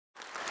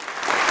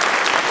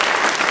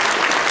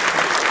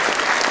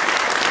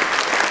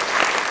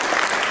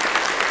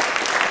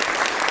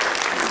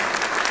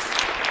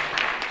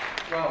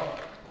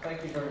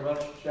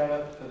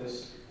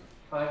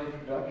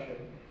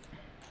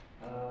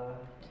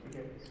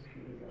get this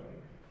computer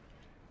going.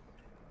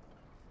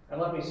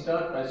 And let me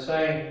start by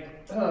saying,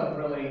 I'm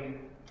really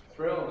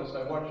thrilled as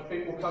I watch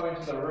people come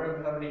into the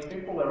room, how many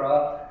people there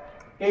are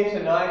here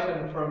tonight,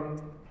 and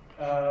from,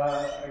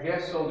 I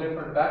guess, all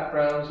different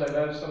backgrounds. I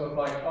know some of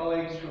my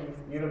colleagues from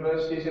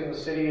universities in the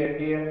city are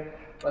here.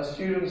 My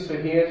students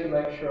are here to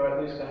make sure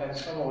at least I had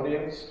some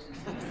audience.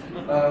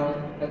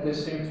 And there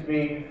seem to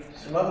be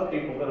some other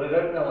people that I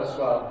don't know as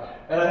well.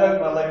 And I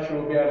hope my lecture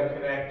will be able to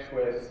connect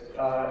with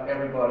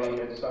everybody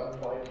at some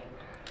point.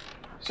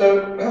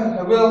 So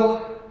I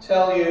will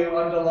tell you,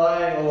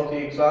 underlying all of the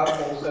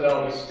examples that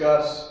I'll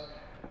discuss,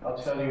 I'll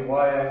tell you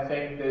why I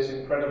think there's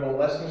incredible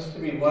lessons to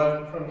be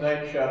learned from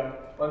nature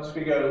once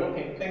we go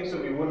looking, things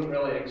that we wouldn't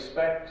really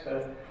expect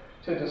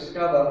to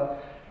discover.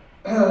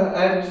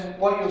 And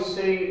what you'll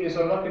see is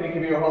I'm not going to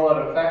give you a whole lot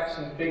of facts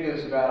and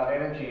figures about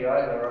energy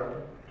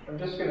either. I'm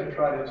just going to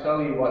try to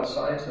tell you what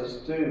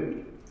scientists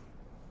do.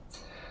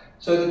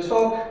 So the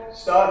talk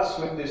starts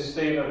with this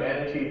theme of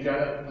energy.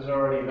 Janet has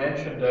already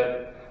mentioned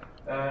it.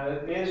 And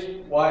it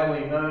is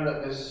widely known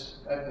at this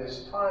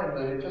time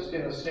that just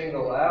in a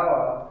single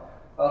hour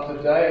of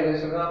the day,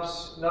 there's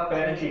enough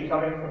energy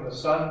coming from the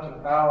sun to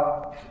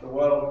power the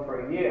world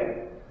for a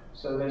year.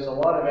 So there's a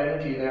lot of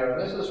energy there,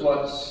 and this is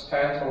what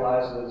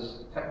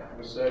tantalizes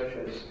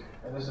researchers,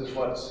 and this is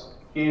what's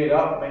geared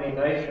up many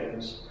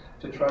nations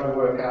to try to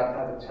work out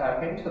how to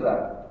tap into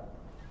that.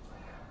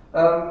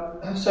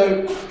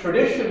 So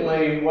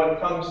traditionally, what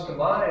comes to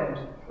mind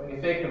when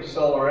you think of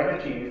solar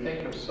energy, you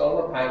think of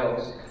solar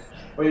panels,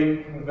 where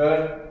you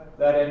convert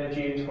that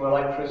energy into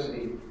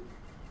electricity.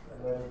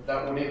 And then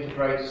that would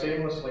integrate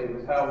seamlessly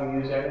with how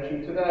we use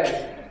energy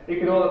today. You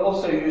can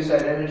also use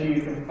that energy,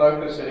 you can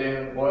focus it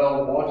in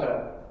boiled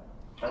water.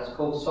 That's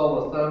called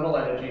solar thermal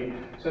energy.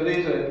 So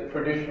these are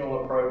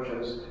traditional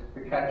approaches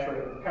to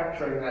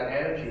capturing that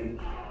energy.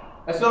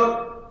 That's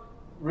not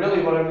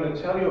really what I'm going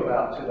to tell you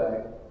about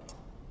today.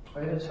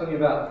 I'm going to tell you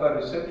about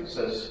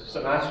photosynthesis,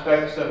 some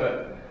aspects of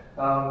it.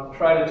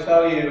 Try to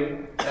tell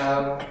you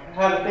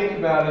how to think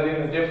about it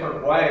in a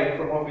different way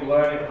from what we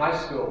learn in high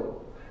school.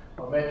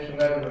 I'll mention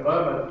that in a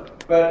moment.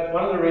 But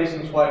one of the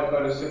reasons why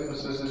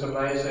photosynthesis is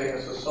amazing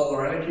as a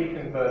solar energy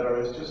converter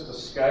is just the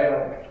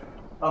scale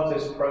of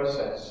this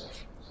process.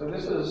 So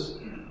this is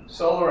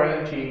solar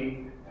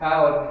energy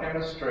powered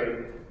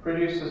chemistry,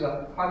 produces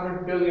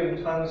 100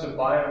 billion tons of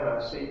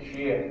biomass each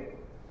year.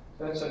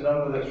 That's a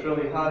number that's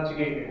really hard to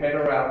get your head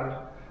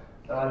around.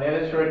 An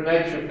editor at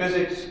Nature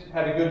Physics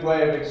had a good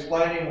way of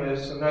explaining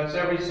this, and that's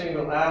every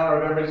single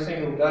hour of every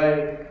single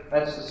day.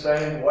 That's the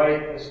same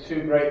weight as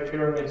 2 great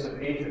pyramids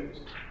of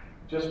Egypt,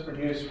 just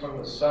produced from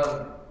the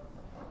sun.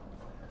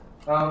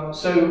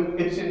 So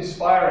it's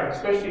inspiring,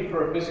 especially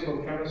for a physical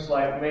chemist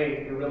like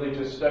me, who really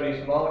just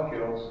studies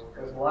molecules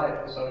with light,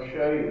 as I'll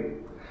show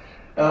you.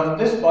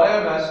 This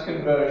biomass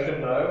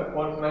conversion, though,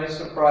 what may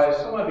surprise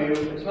some of you,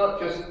 it's not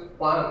just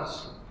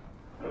plants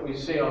that we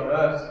see on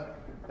Earth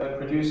that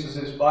produces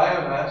this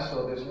biomass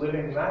or this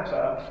living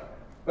matter,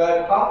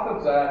 but half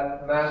of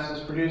that mass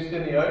is produced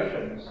in the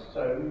oceans.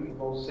 So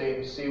you've all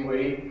seen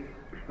seaweed,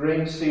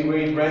 green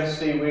seaweed, red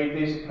seaweed,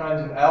 these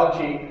kinds of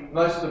algae.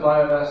 Most of the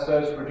biomass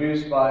there is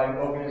produced by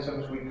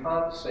organisms we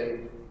can't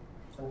see.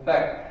 In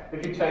fact,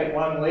 if you take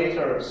 1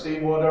 liter of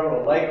seawater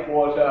or lake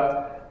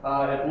water,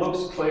 it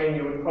looks clean,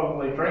 you would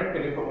probably drink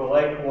it if it were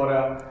lake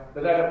water,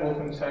 but then it will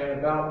contain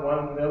about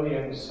 1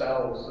 million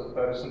cells of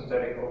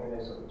photosynthetic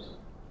organisms.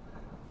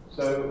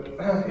 So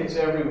it's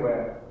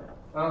everywhere.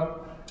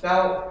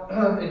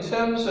 Now, in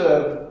terms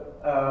of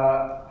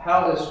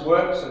how this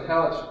works and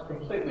how it's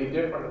completely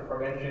different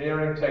from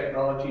engineering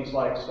technologies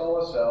like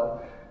solar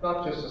cell,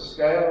 not just the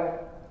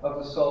scale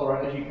of the solar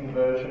energy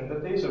conversion,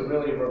 but these are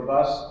really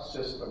robust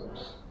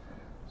systems.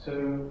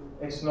 So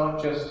it's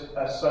not just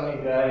a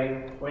sunny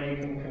day when you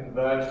can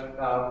convert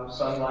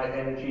sunlight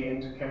energy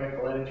into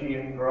chemical energy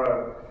and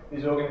grow.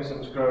 These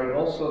organisms grow in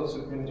all sorts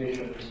of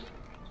conditions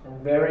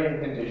and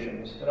varying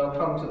conditions, and I'll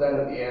come to that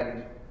at the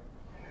end.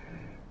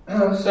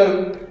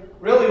 So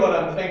really what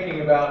I'm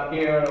thinking about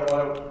here and what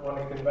I want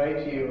to convey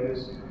to you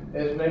is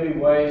there's maybe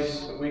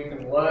ways that we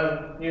can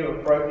learn new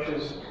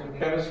approaches in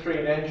chemistry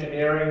and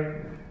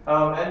engineering,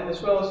 and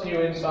as well as new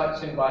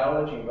insights in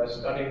biology by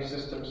studying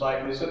systems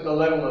like this at the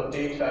level of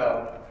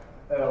detail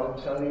that I'll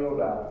tell you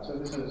about. So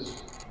this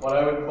is what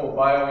I would call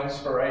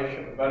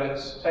bio-inspiration, but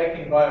it's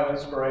taking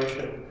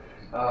bio-inspiration,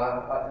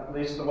 at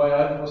least the way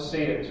I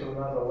foresee it, to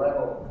another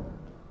level.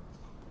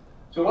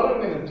 So what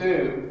I'm going to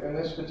do in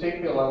this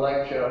particular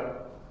lecture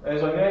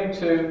is I'm going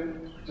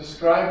to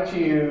describe to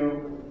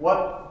you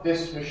what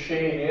this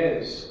machine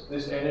is,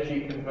 this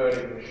energy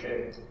converting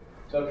machine.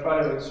 So I'll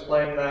try to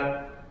explain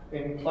that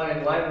in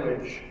plain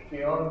language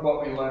beyond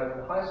what we learned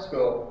in high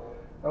school.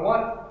 And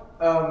what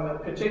I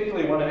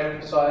particularly want to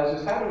emphasize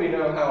is how do we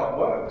know how it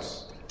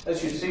works?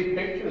 As you see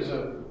pictures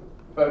of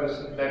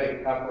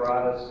photosynthetic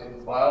apparatus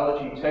in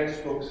biology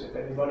textbooks, if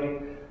anybody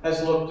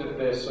has looked at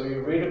this or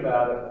you read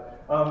about it.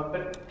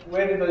 But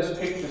where did those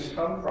pictures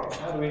come from?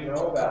 How do we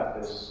know about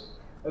this?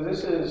 Well,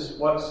 this is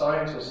what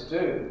scientists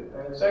do,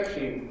 and it's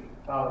actually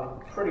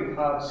pretty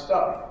hard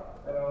stuff.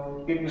 and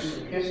I'll give you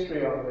some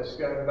history on this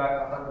going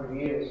back 100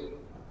 years.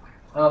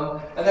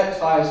 And that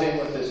ties in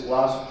with this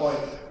last point.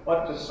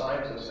 What do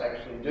scientists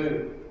actually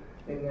do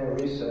in their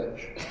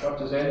research? What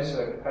does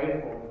NSERC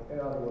pay for, in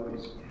other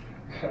words?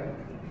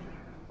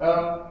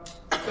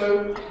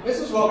 So this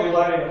is what we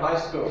learn in high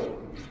school,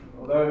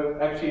 although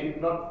actually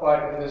not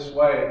quite in this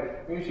way.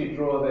 We usually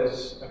draw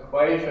this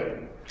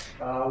equation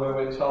where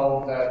we're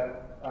told that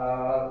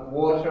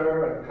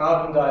water and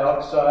carbon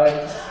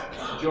dioxide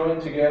join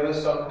together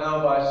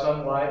somehow by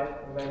sunlight,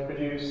 and they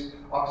produce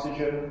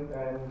oxygen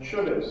and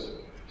sugars.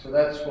 So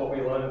that's what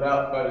we learn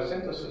about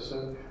photosynthesis.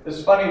 And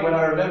it's funny, when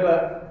I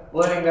remember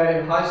learning that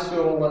in high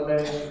school, and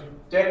then a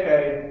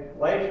decade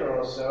later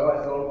or so,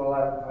 I thought, well,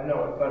 I know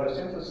what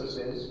photosynthesis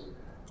is.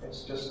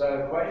 It's just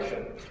that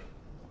equation.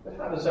 But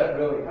how does that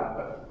really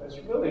happen? It's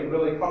really,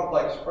 really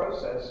complex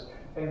process.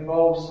 It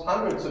involves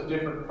hundreds of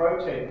different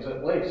proteins,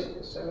 at least,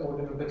 assembled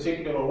in a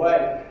particular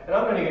way. And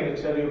I'm only going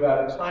to tell you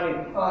about a tiny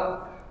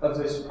part of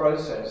this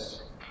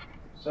process.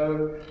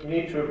 So you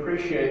need to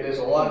appreciate there's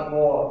a lot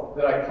more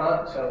that I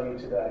can't tell you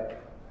today.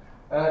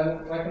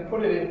 And I can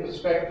put it in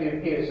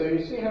perspective here. So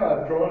you see how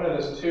I've drawn it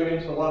as two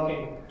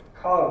interlocking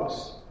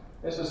cogs.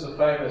 This is the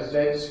famous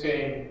Z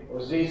scheme,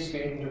 or Z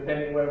scheme,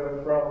 depending where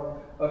we're from,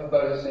 of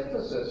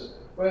photosynthesis,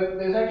 where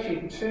there's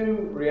actually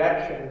two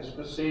reactions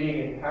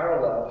proceeding in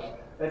parallel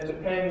that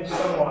depend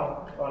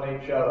somewhat on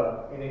each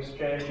other in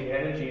exchanging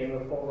energy in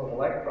the form of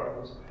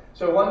electrons.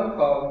 So one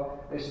cog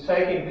is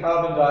taking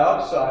carbon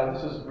dioxide,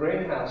 this is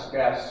greenhouse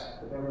gas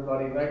that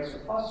everybody makes a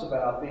fuss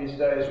about these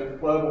days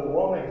with global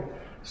warming,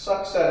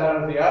 sucks that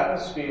out of the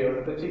atmosphere,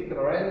 a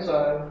particular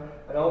enzyme,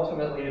 and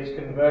ultimately it's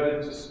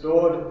converted to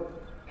stored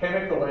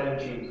chemical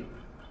energy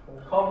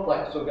in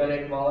complex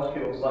organic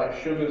molecules like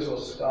sugars or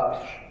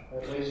starch,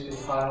 at least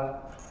in high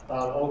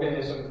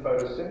organism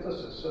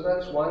photosynthesis. So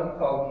that's one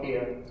cog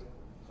here.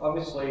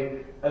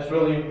 Obviously has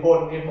really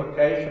important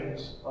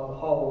implications on the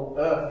whole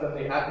Earth and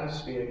the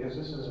atmosphere, because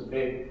this is a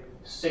big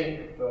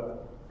sink for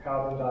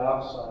carbon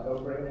dioxide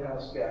or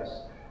greenhouse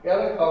gas. The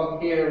other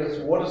cog here is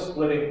water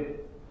splitting,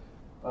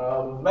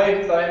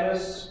 made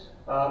famous,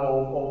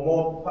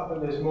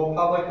 there's more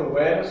public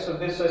awareness of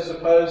this, I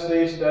suppose,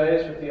 these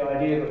days, with the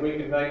idea that we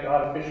could make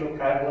artificial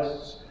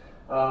catalysts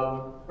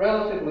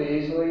relatively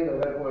easily. They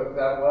don't work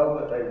that well,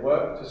 but they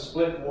work to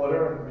split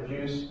water and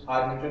produce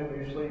hydrogen,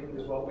 usually,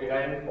 is what we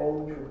aim for,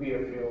 which would be a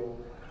fuel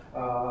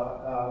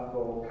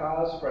for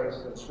cars, for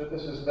instance. But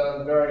this is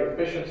done very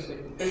efficiently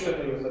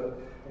with an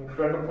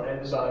incredible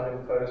enzyme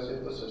in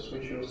photosynthesis,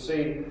 which you'll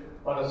see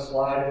on a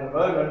slide in a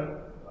moment.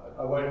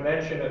 I won't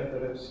mention it,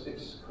 but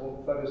it's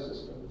called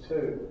photosystem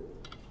 2.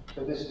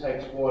 So this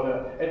takes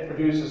water, it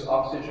produces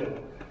oxygen.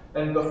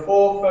 And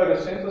before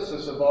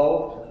photosynthesis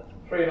evolved,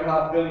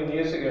 3.5 billion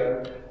years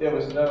ago, there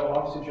was no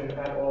oxygen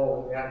at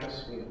all in the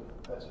atmosphere.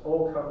 That's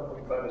all come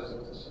from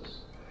photosynthesis.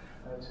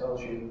 That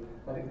tells you,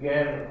 and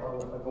again,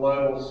 on a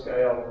global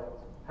scale,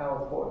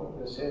 how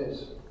important this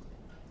is.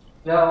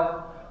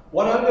 Now,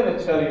 what I'm going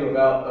to tell you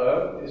about,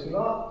 though, is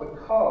not the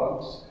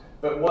cogs,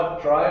 but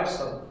what drives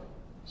them.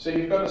 So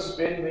you've got to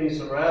spin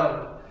these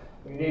around.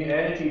 You need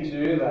energy to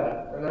do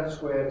that, and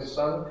that's where the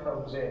sun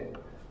comes in.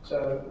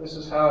 So this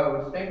is how I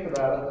would think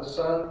about it. The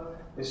sun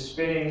is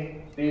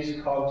spinning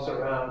these cogs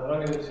around, and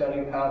I'm going to tell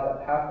you how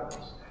that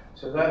happens.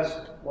 So that's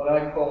what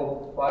I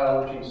call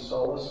biology's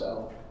solar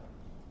cell.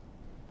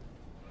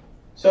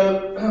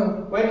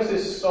 So where does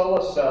this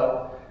solar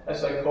cell,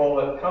 as I call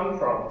it, come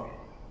from?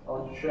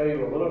 I'll show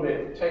you a little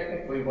bit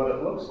technically what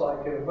it looks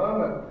like in a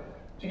moment.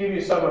 To give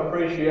you some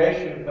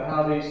appreciation for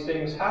how these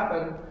things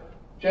happen,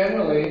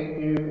 generally,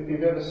 if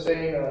you've ever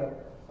seen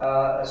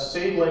a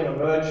seedling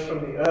emerge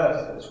from the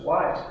earth, it's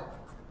white.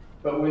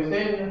 But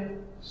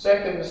within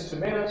seconds to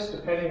minutes,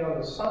 depending on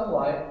the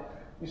sunlight,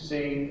 you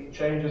see it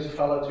changes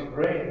color to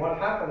green. What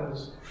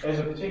happens is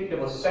a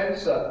particular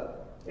sensor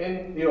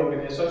in the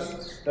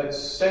organism that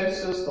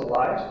senses the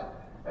light,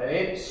 and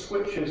it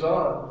switches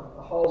on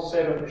a whole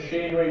set of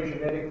machinery,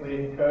 genetically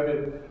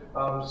encoded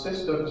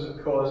systems,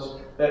 of course,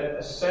 that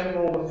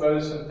assemble the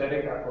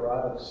photosynthetic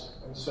apparatus.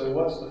 And so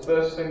what's the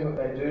first thing that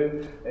they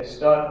do? They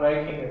start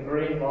making a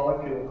green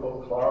molecule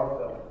called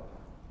chlorophyll.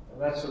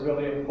 And that's a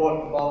really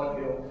important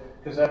molecule,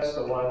 because that's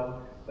the one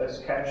that's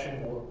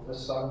catching the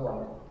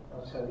sunlight.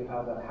 I'll tell you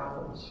how that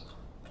happens.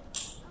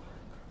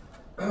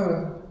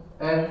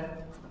 And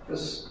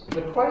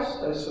the quest,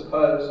 I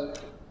suppose,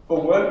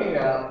 for working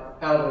out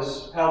how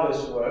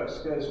this works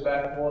goes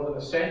back more than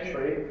a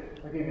century.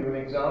 I'll give you an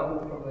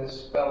example from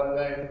this fellow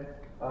named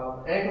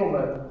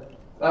Engelmann,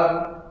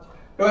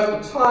 who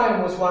at the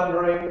time was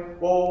wondering,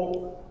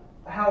 well,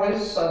 how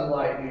is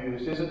sunlight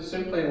used? Is it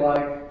simply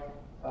like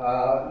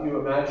you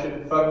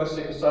imagine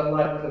focusing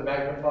sunlight with a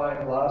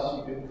magnifying glass?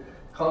 You could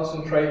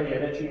concentrate the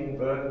energy in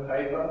burnt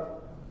paper.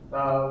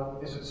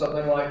 Is it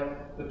something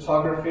like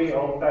photography,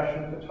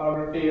 old-fashioned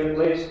photography at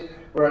least,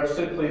 where it's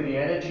simply the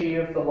energy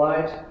of the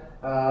light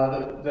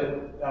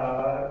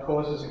that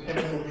causes a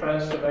chemical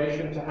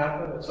transformation to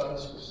happen? It's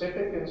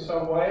unspecific in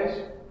some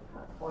ways.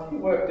 What he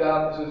worked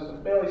out is it's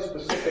a fairly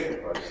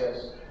specific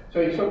process.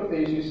 So he took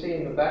these, you see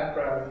in the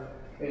background,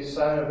 these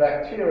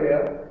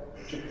cyanobacteria,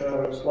 which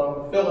occur as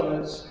long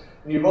filaments.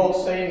 And you've all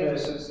seen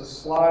this, it's the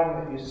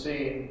slime that you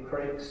see in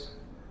creeks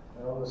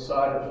and on the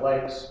side of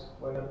lakes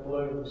when it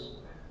blooms.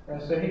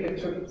 And so he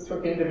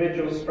took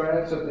individual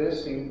strands of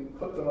this, he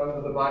put them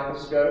under the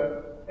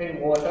microscope in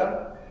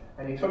water,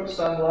 and he took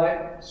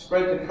sunlight,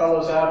 spread the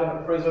colours out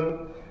in a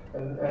prism,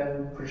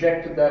 and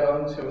projected that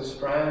onto a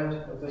strand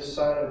of this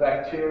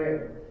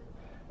cyanobacterium.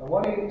 And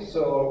what he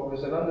saw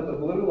was that under the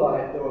blue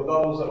light there were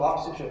bubbles of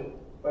oxygen.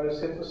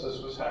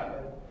 Photosynthesis was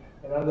happening.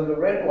 And under the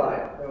red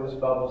light there was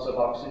bubbles of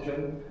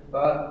oxygen,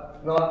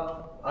 but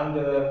not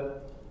under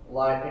the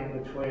light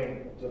in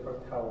between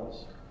different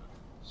colours.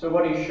 So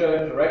what he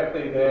showed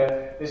directly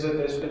there is that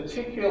there's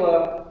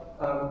particular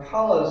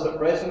colours that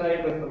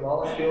resonate with the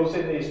molecules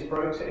in these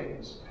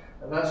proteins,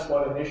 and that's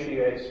what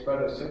initiates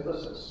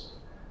photosynthesis.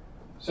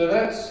 So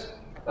that's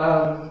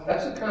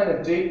a kind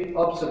of deep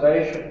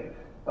observation.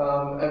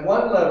 At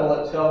one level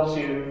it tells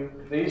you,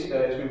 these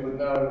days we would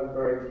know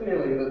very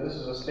clearly that this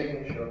is a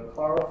signature of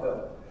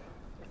chlorophyll.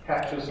 It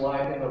captures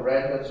light in the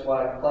red, that's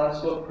why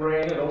plants look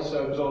green. It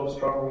also absorbs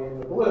strongly in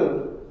the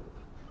blue.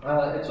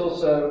 It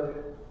also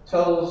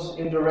tells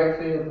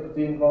indirectly of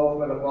the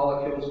involvement of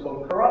molecules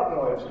called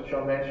carotenoids, which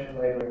I'll mention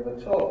later in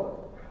the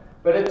talk.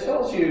 But it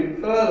tells you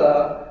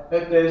further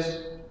that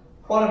there's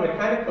quantum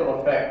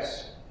mechanical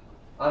effects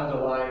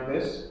underlying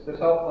this that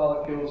help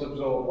molecules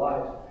absorb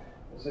light.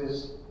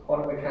 This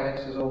quantum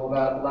mechanics is all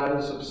about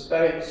ladders of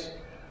states.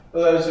 For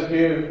those of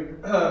you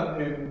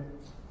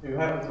who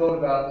haven't thought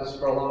about this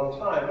for a long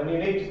time, and you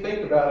need to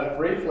think about it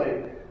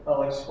briefly,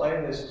 I'll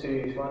explain this to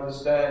you to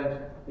understand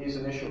these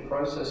initial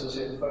processes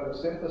in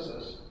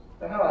photosynthesis.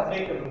 So how I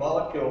think of a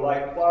molecule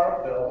like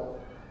chlorophyll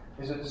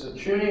is it's a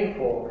tuning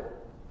fork.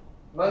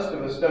 Most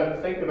of us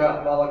don't think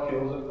about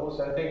molecules, of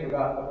course I think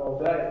about them all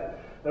day.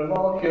 But a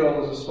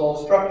molecule is a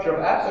small structure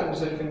of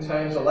atoms that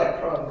contains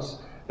electrons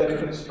that are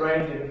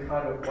constrained in a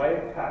kind of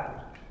wave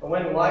pattern. And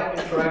when light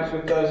interacts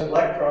with those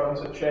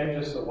electrons, it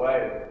changes the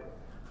wave.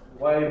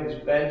 The wave is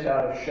bent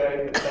out of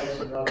shape, it takes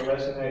another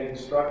resonating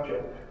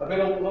structure. A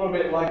little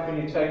bit like when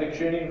you take a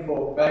tuning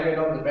fork, bang it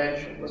on the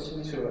bench and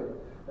listen to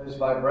it. Those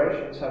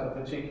vibrations have a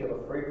particular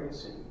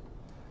frequency.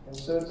 And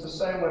so it's the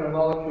same when a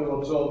molecule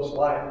absorbs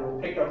light, it will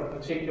pick up a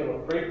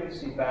particular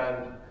frequency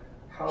band,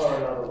 color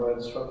in other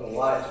words, from the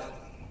light.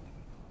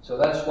 So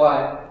that's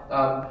why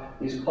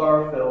these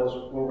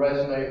chlorophylls will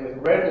resonate with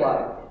red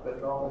light,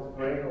 but not with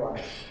green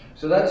light.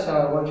 So that's how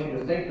I want you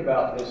to think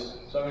about this.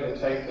 So I'm going to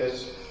take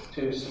this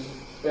to some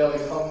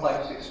fairly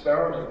complex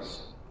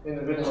experiments in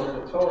the middle of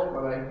the talk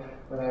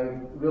when I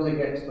really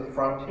get to the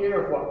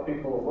frontier of what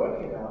people are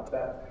working out.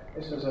 That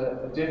this is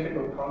a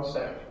difficult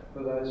concept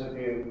for those of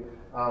you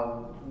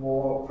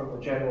more from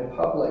the general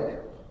public.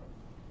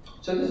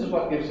 So this is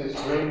what gives this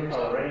green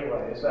color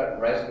anyway, is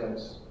that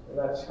resonance. And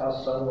that's how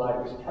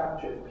sunlight is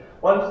captured.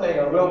 One thing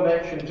I will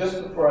mention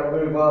just before I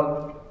move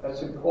on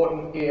that's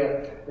important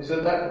here is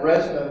that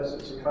resonance,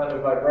 it's a kind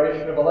of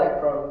vibration of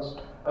electrons,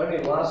 only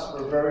lasts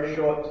for a very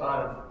short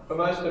time. For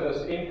most of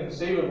us,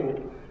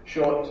 inconceivable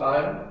short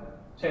time,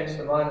 10 to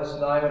the minus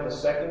 9 of a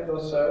second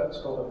or so.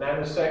 It's called a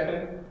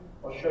nanosecond.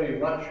 I'll show you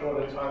much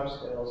shorter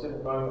timescales in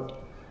a moment.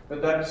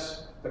 But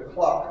that's the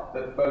clock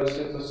that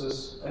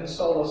photosynthesis and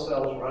solar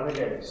cells run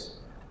against.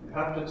 You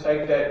have to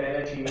take that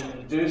energy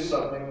and do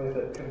something with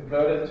it,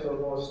 convert it to a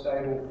more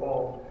stable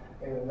form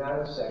in a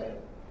nanosecond.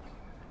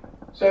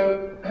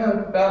 So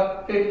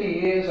about 50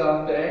 years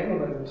after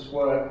Engelmann's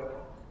work,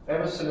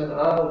 Emerson and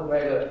Arnold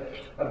made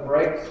a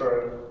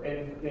breakthrough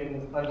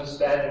in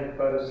understanding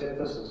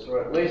photosynthesis,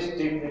 or at least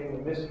deepening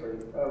the mystery,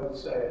 I would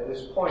say, at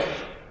this point.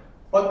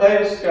 What they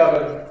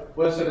discovered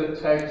was that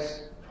it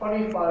takes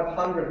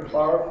 2,500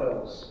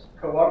 chlorophylls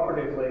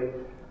cooperatively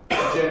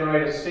to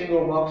generate a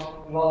single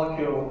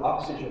molecule of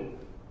oxygen.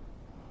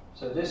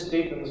 So this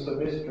deepens the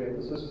mystery.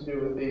 This is to do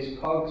with these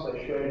cogs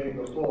I showed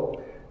you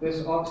before.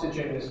 This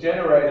oxygen is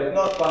generated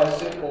not by a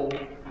simple,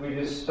 we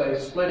just say,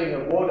 splitting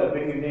of water,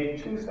 but you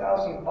need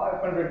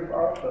 2,500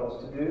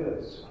 chlorophylls to do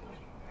this.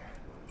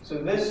 So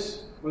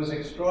this was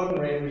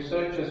extraordinary, and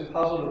researchers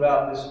puzzled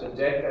about this for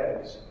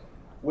decades.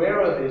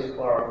 Where are these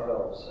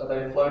chlorophylls? Are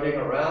they floating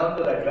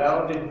around? Are they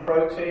bound in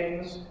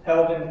proteins,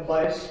 held in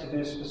place to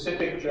do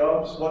specific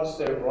jobs? What's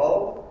their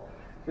role?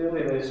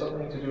 Clearly there's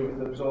something to do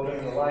with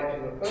absorbing the light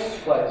in the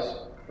first place.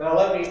 Now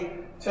let me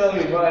tell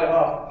you right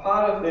off,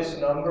 part of this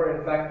number,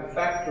 in fact the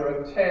factor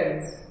of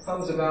 10,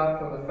 comes about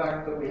from the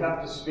fact that we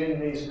have to spin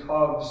these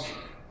cogs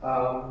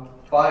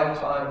 5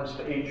 times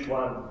for each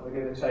one. We're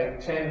going to take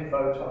 10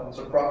 photons,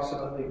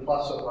 approximately,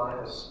 plus or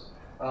minus,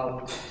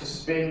 to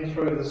spin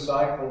through the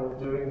cycle of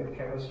doing the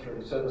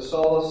chemistry. So the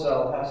solar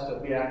cell has to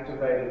be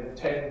activated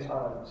 10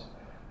 times.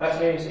 That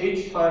means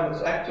each time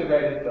it's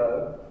activated,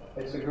 though,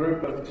 it's a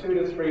group of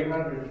 200 to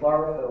 300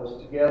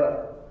 chlorophylls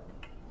together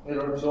that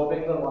are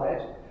absorbing the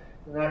light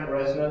in that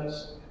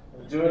resonance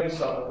and doing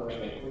something with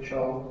it, which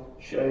I'll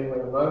show you in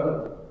a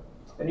moment.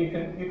 And you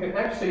can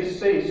actually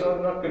see, so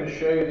I'm not going to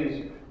show you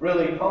these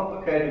really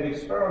complicated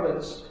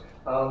experiments,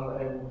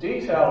 and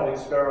detailed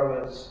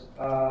experiments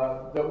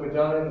that were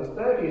done in the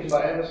 30s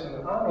by Emerson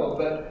and Arnold.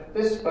 But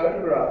this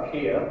photograph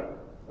here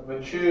of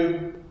a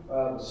tube,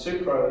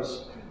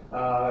 sucrose,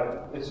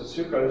 it's a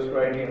sucrose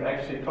gradient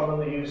actually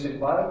commonly used in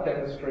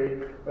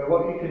biochemistry, where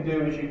what you can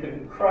do is you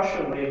can crush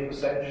a leaf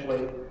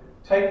essentially,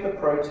 take the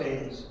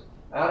proteins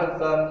out of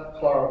the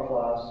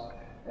chloroplast,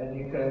 and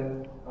you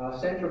can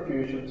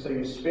centrifuge them, so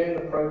you spin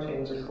the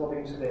proteins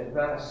according to their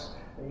mass.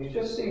 And you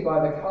just see by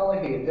the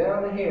color here,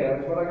 down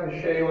here, what I'm going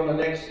to show you on the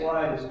next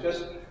slide is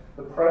just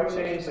the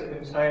proteins that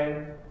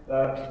contain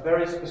the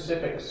very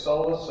specific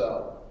solar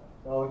cell.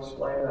 I'll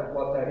explain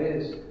what that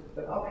is.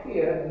 But up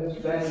here, in this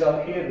band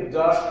up here, the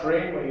dark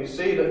green, where you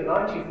see that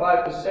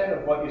 95%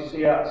 of what you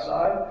see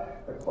outside,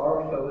 the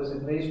chlorophyll, is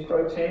in these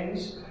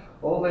proteins,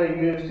 all they're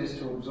used is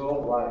to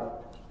absorb light,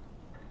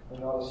 and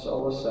not a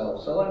solar cell.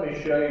 So let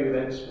me show you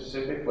then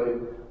specifically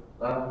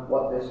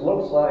what this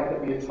looks like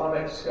at the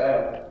atomic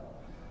scale.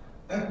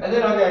 And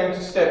then I'm going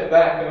to step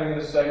back and I'm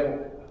going to say, well,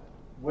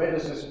 where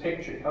does this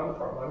picture come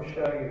from? I'm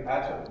showing you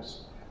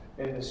atoms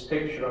in this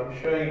picture. I'm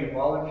showing you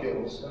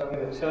molecules, and I'm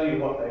going to tell you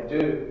what they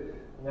do.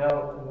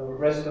 Now, the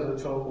rest of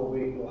the talk will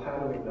be, well, how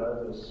do we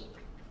know this?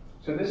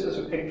 So this is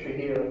a picture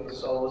here of the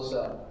solar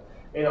cell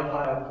in a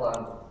higher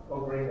plant,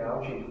 or green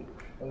algae.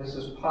 And this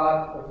is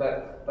part of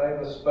that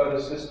famous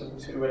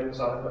photosystem 2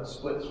 enzyme that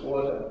splits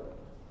water.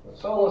 The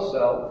solar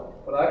cell,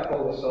 what I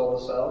call the solar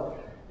cell,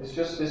 is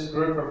just this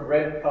group of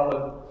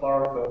red-colored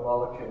chlorophyll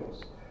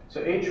molecules.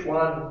 So each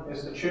one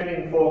is the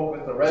tuning fork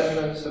with the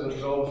resonance that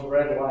absorbs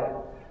red light.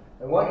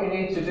 And what you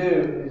need to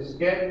do is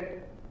get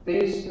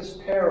this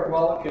pair of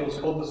molecules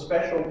called the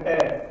special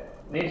pair.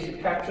 It needs to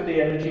capture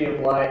the energy of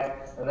light,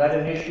 and that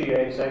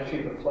initiates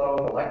actually the flow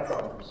of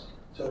electrons.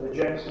 So it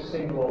ejects a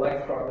single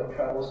electron that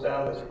travels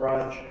down this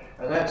branch,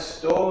 and that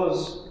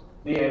stores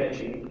the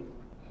energy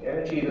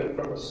that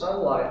from the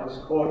sunlight was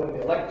caught in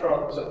the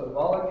electrons of the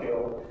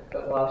molecule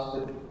that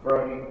lasted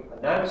for only a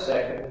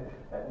nanosecond,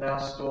 and now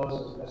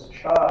stores as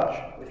charge,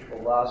 which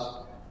will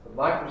last for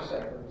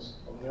microseconds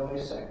or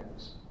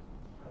milliseconds,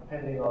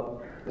 depending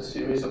on the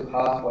series of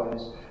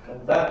pathways.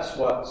 And that's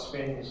what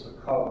spins the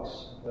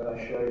cogs that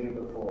I showed you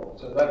before.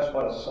 So that's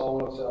what a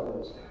solar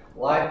cell is.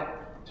 Light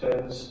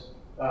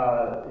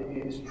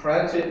is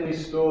transiently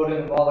stored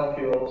in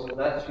molecules, and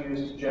that's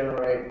used to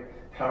generate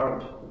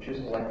current, which is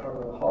an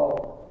electron in the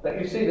hole. But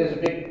you see there's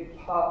a big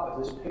part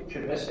of this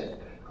picture missing.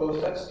 Of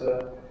course,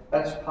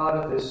 that's part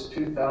of this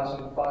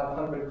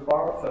 2,500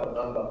 chlorophyll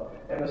number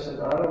Emerson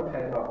and Arnold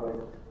came up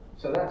with.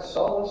 So that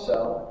solar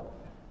cell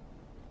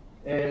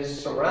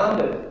is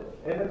surrounded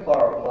in the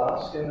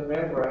chloroplast, in the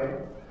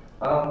membrane,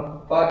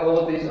 by all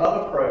of these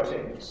other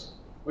proteins,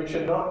 which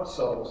are not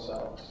solar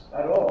cells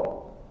at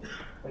all,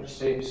 which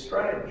seems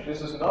strange.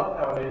 This is not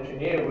how an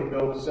engineer would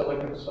build a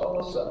silicon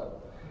solar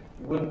cell.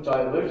 You wouldn't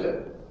dilute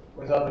it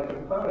with other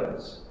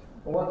components.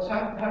 And what's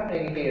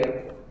happening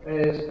here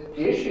is,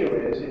 the issue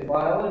is, in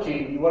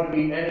biology, you want to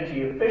be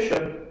energy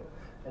efficient,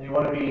 and you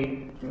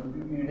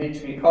need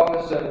to be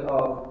cognizant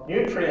of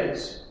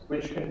nutrients,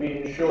 which can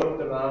be in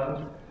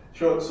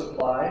short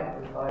supply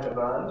and high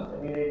demand,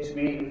 and you need to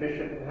be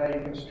efficient in how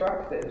you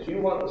construct things. You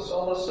want the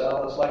solar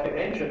cell, it's like an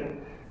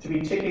engine, to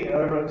be ticking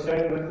over and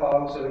turning the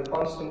cogs at a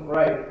constant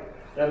rate,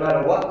 no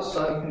matter what the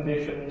sun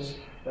conditions,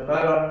 no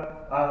matter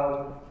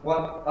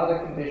what other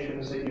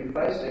conditions that you're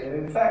facing. And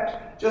in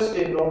fact, just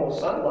in normal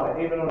sunlight,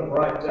 even on a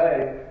bright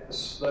day,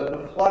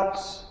 the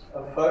flux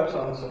of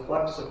photons, the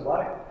flux of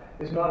light,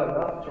 is not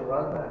enough to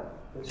run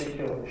that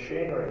particular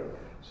machinery.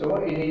 So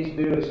what you need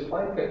to do is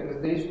flank it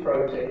with these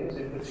proteins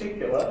in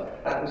particular.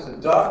 That was the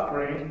dark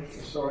green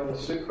you saw in the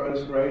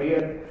sucrose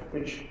gradient,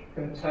 which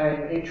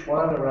contain each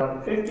one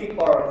around 50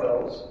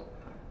 chlorophylls,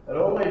 and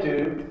all they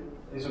do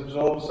is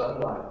absorb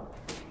sunlight.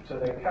 So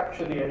they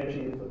capture the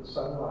energy of the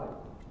sunlight.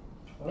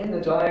 And in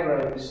the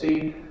diagram, you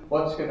see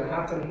what's going to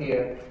happen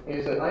here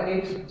is that I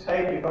need to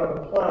take, if I'm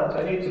a plant,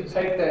 I need to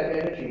take that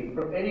energy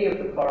from any of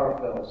the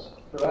chlorophylls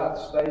throughout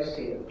space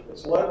here.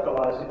 It's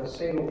localized in a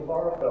single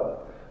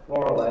chlorophyll,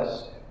 more or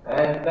less,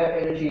 and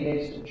that energy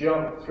needs to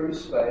jump through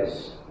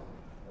space.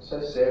 As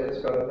I said,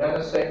 it's got a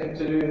nanosecond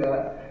to do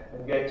that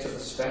and get to the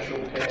special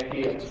pair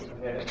here,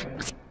 and then it can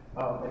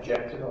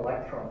eject an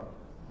electron.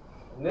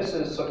 And this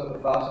is some of the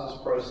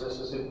fastest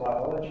processes in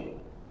biology.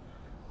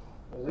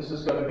 And this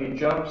is going to be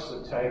jumps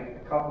that take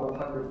a couple of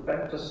hundred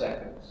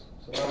femtoseconds.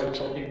 So now we're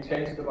talking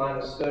 10 to the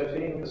minus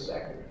 13 per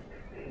second.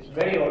 It's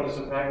many orders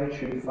of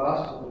magnitude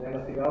faster than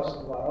anything else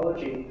in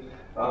biology,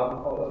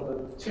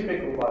 or the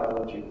typical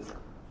biology.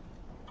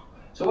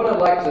 So what I'd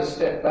like to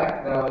step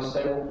back now is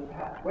say, well,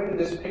 where did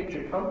this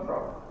picture come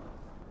from?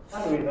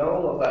 How do we know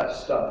all of that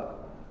stuff?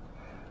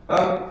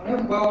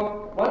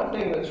 Well, one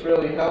thing that's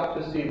really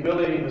helped is the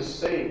ability to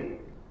see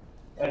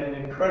at an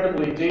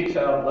incredibly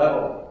detailed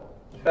level.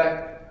 In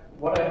fact,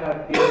 what I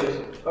have here is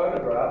a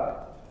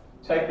photograph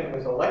taken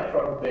with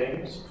electron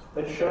beams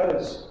that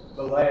shows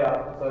the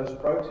layout of those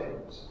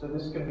proteins. So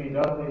this can be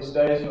done these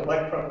days in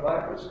electron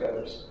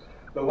microscopes.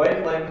 The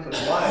wavelength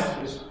of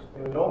light is,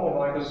 in a normal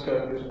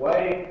microscope, is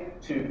way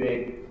too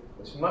big.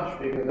 It's much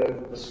bigger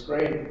than the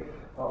screen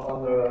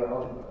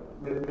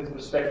with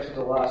respect to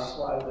the last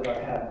slide that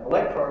I had.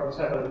 Electrons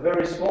have a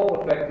very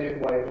small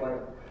effective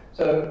wavelength,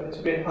 so it's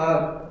a bit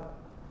hard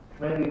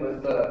maybe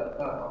with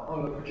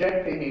on the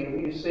projector here.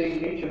 You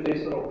see each of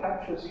these little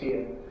patches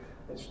here.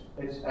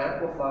 It's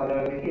amplified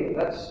over here.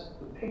 That's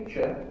the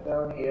picture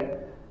down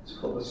here. It's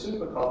called the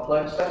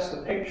supercomplex. That's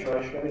the picture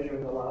I showed you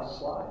in the last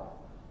slide.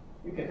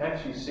 You can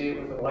actually see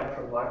it with an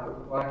electron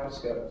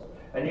microscope.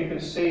 And you can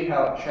see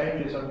how it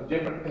changes under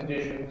different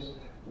conditions,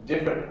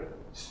 different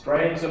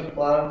strains of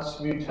plants,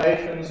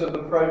 mutations of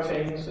the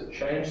proteins that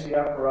change the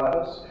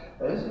apparatus.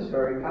 And this is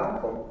very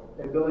powerful,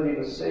 the ability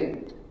to see.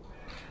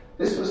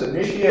 This was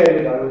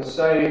initiated, I would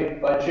say,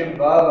 by Jim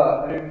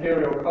Barber at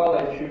Imperial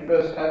College, who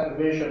first had the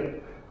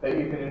vision that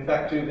you can in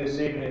fact do this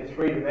even in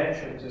 3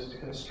 dimensions, is to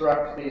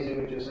construct these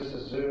images. This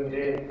is zoomed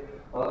in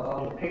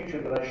on the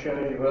picture that I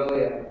showed you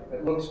earlier.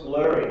 It looks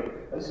blurry.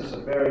 This is a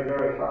very,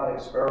 very hard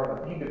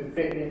experiment. He could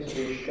fit into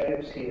these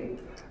shapes here,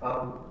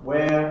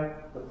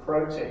 where the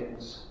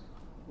proteins,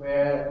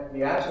 where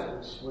the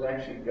atoms would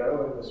actually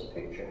go in this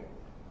picture.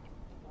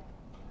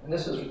 And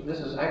this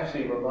is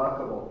actually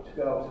remarkable to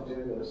be able to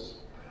do this.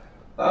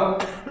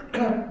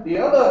 The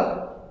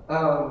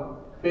other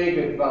big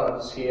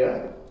advance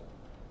here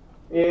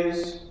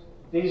is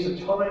these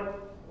atomic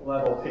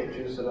level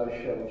pictures that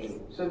I showed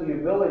you. So the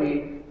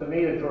ability for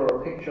me to draw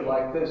a picture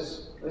like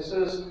this. This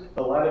is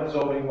the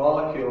light-absorbing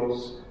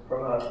molecules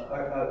from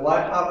a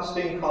light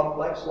harvesting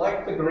complex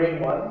like the green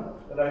one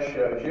that I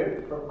showed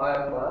you from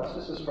higher plants.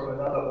 This is from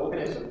another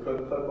organism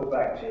called purple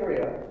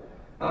bacteria.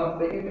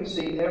 But you can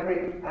see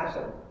every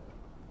atom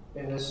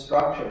in this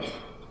structure.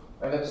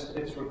 And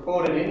it's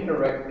recorded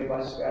indirectly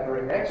by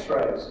scattering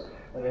X-rays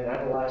and then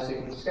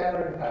analyzing the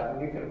scattering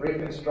pattern. You can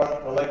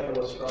reconstruct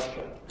molecular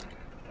structure.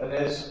 And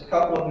there's a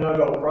couple of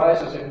Nobel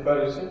Prizes in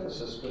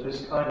photosynthesis for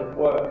this kind of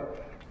work.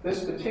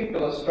 This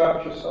particular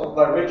structure solved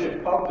by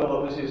Richard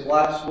Cogdell, it was his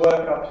life's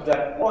work up to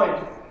that point.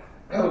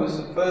 It was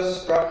the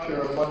first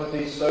structure of one of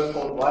these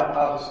so-called light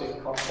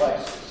harvesting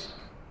complexes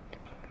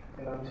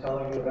that I'm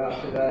telling you about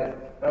today.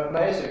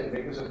 Amazing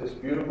because of this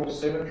beautiful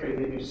symmetry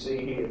that you see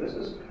here. This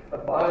is a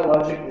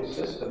biological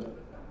system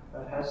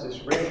that has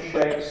this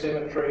ring-shaped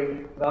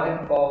symmetry,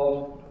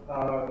 9-fold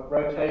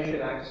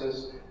rotation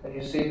axis, and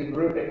you see the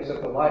groupings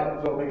of the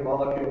light-absorbing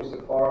molecules, the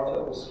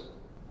chlorophylls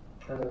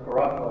and the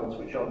carotenoids,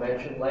 which I'll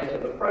mention later.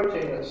 The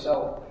protein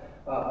itself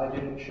I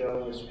didn't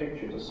show in this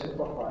picture to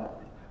simplify it.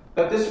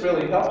 But this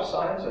really helps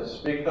scientists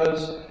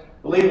because,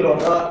 believe it or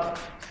not,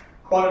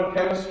 quantum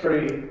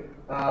chemistry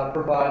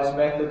provides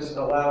methods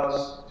that allow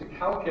us to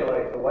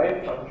calculate the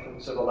wave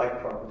functions of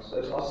electrons.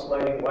 Those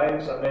oscillating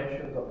waves I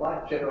mentioned that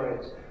light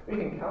generates, we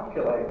can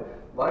calculate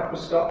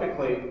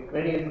microscopically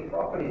many of the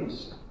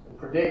properties and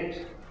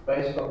predict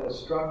based on the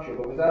structure,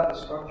 but without the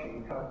structure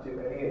you can't do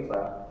any of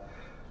that.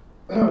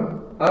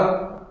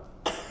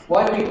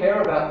 Why do we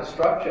care about the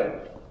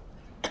structure?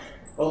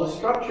 Well, the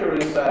structure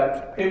is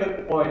that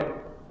pivot point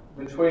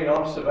between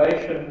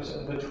observations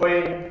and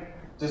between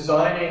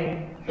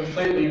designing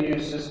completely new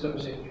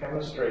systems in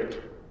chemistry.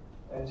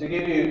 And to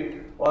give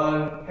you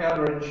one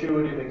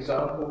counterintuitive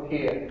example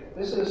here,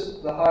 this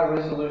is the high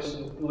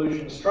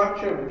resolution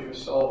structure which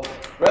was solved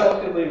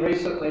relatively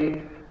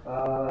recently,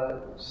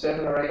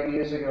 7 or 8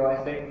 years ago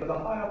I think, for the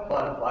higher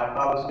plant light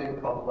harvesting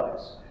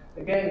complex.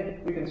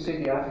 Again, you can see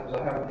the atoms.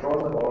 I haven't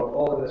drawn them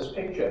all in this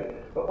picture,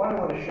 but what I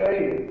want to show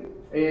you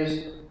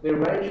is the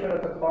arrangement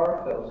of the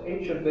chlorophylls.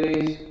 Each of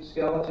these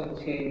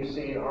skeletons here you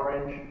see in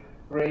orange,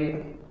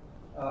 green,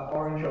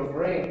 orange or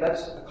green,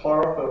 that's the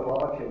chlorophyll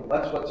molecule.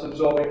 That's what's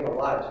absorbing the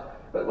light.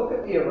 But look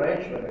at the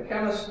arrangement. A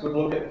chemist would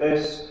look at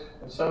this,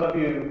 and some of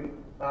you,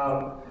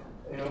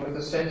 with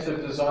a sense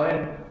of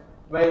design,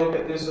 may look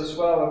at this as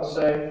well and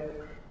say,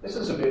 this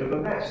is a bit of a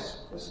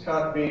mess. This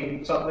can't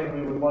be something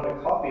we would want to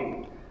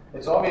copy.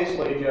 It's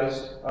obviously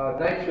just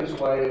nature's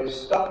way of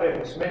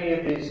stuffing as many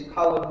of these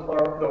colored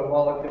chlorophyll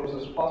molecules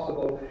as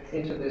possible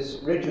into this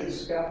rigid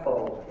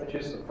scaffold, which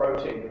is the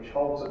protein, which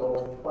holds it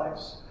all in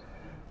place.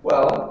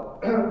 Well,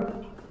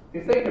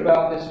 if you think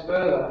about this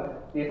further,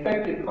 the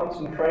effective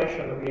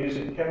concentration that we use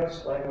in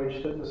chemist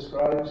language that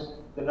describes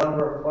the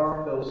number of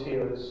chlorophylls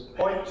here is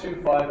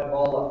 0.25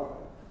 molar.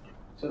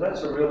 So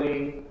that's a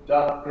really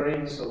dark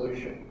green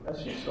solution,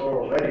 as you saw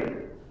already.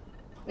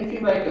 If you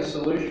make a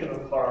solution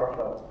of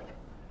chlorophyll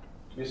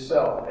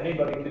yourself,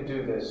 anybody can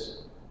do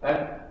this,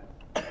 at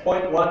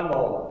 0.1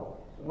 molar,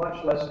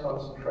 much less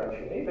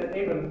concentration,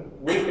 even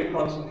weaker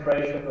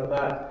concentration than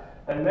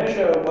that, and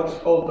measure what's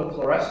called the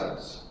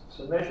fluorescence.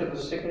 So measure the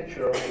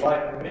signature of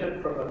light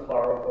emitted from the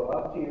chlorophyll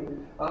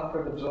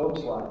after it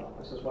absorbs light.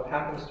 This is what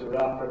happens to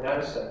it after a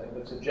nanosecond.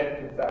 It's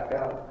ejected back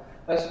out.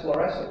 That's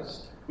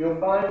fluorescence. You'll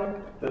find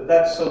that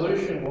that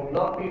solution will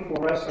not be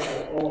fluorescent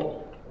at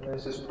all. And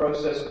there's this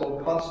process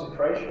called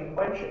concentration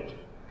quenching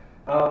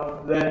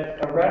that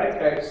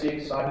eradicates the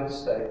excited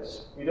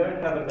states. You don't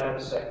have a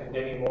nanosecond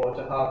anymore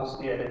to harvest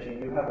the energy.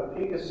 You have a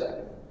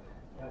picosecond.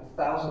 You have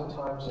 1,000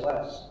 times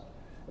less.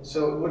 And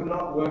so it would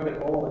not work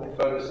at all in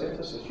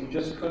photosynthesis. You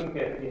just couldn't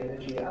get the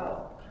energy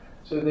out.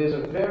 So there's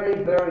a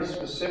very, very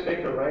specific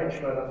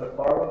arrangement of the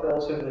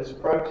chlorophylls in this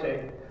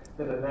protein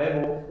that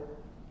enable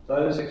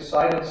those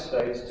excited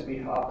states to be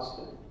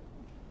harvested.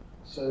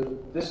 So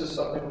this is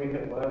something we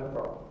can learn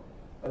from.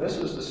 And this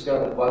was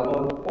discovered by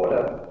Lord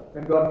Porter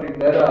and Godfrey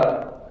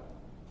Bedard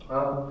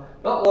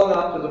not long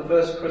after the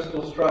first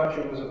crystal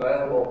structure was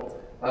available,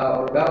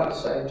 or about the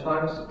same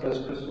time as the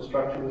first crystal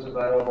structure was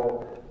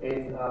available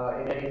in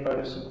any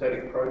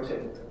photosynthetic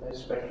protein. And they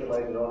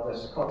speculated on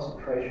this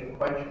concentration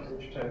quenching,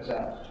 which turns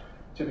out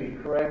to be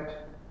correct.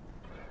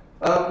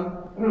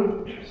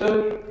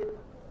 So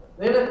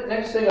then the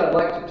next thing I'd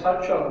like to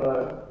touch on,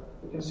 though,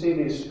 you can see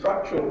these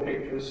structural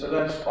pictures, so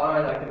that's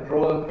fine. I can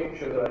draw the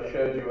picture that I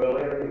showed you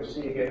earlier, and you'll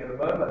see again in a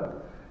moment.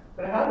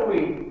 But how do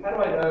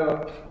I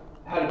know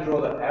how to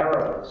draw the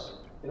arrows?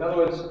 In other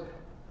words,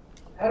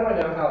 how do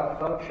I know how it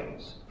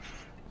functions?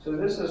 So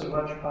this is a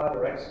much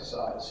harder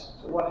exercise.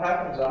 So what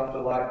happens after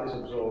light is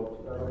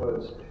absorbed, in other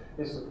words,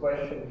 is the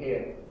question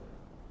here.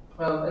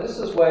 And this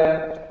is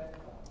where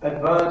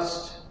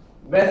advanced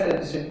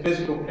methods in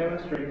physical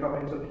chemistry come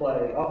into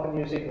play, often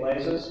using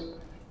lasers,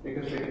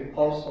 because we can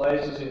pulse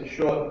lasers in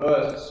short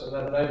bursts, and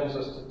that enables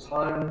us to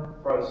time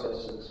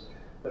processes.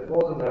 But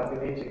more than that,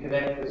 we need to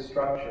connect with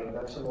structure, and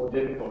that's a more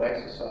difficult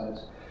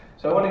exercise.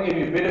 So I want to give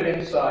you a bit of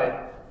insight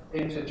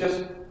into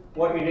just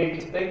what you need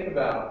to think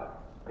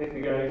about if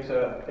you're going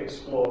to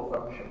explore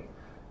function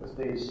with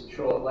these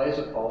short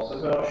laser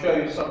pulses. And I'll show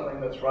you something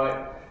that's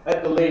right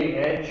at the leading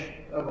edge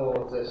of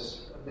all of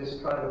this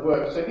kind of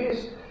work. So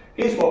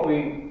here's what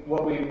we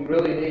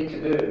really need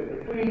to do.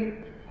 If we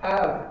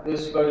have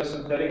this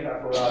photosynthetic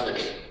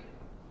apparatus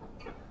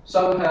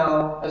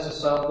somehow as a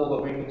sample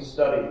that we can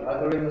study,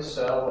 either in the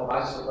cell or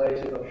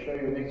isolated. I'll show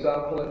you an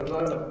example in a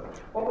moment.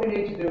 What we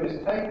need to do is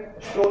take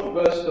a short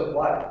burst of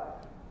light,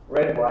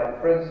 red light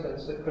for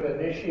instance, that could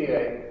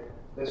initiate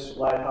this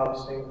light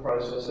harvesting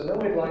process, and then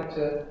we'd like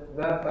to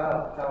map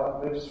out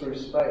how it moves through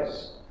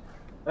space.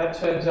 That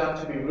turns out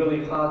to be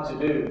really hard to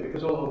do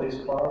because all of these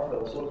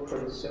chlorophylls look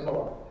pretty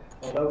similar,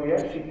 although we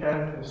actually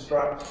can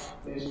construct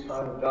these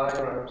kind of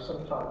diagrams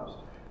sometimes.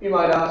 You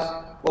might ask,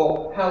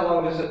 well, how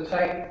long does it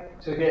take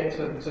to get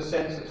to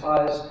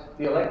sensitize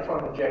the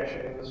electron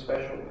injection in the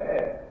special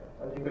pair?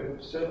 And you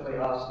could certainly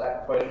ask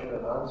that question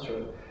and answer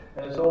it.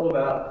 And it's all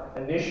about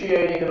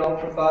initiating an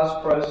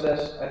ultra-fast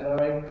process and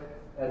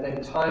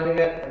then timing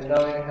it and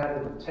knowing how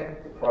to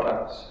detect the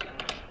products.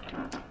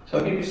 So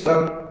I'll give you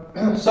some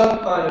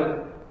kind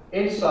of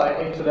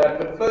insight into that.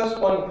 But first,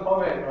 one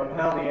comment on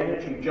how the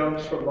energy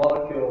jumps from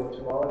molecule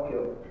to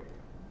molecule.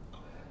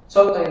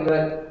 Something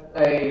that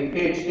a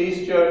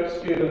PhD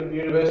student at the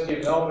University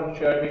of Melbourne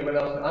showed me when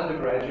I was an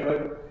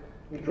undergraduate.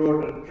 He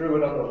drew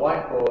it on the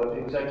whiteboard.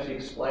 He was actually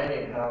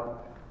explaining how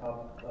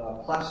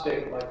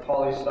plastic like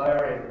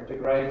polystyrene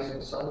degrades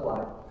in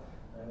sunlight.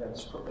 And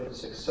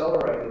it's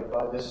accelerated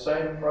by this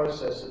same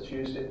process that's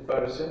used in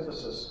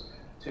photosynthesis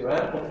to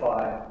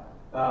amplify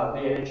the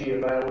energy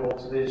available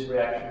to these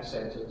reaction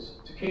centers,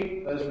 to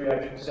keep those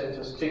reaction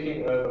centers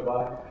ticking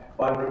over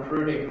by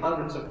recruiting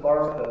hundreds of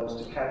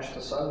chlorophylls to catch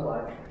the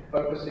sunlight,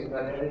 focusing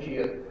that energy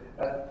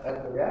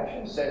at the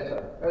reaction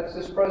center. It's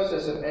this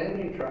process of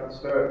energy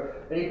transfer,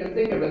 and you can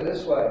think of it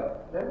this way.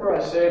 Remember I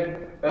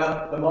said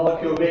about the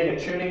molecule being a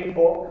tuning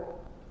fork?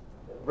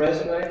 It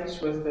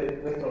resonates with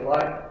the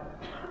light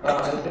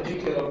at a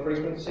particular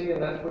frequency,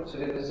 and that puts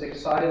it in this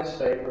excited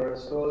state where it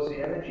stores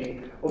the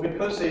energy. Well,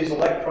 because these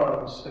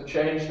electrons have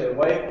changed their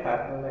wave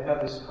pattern and they have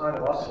this kind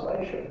of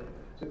oscillation,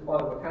 it's a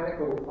quantum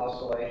mechanical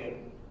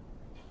oscillation,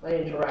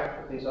 they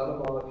interact with these other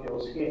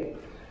molecules here.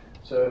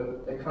 So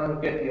they kind of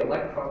get the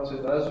electrons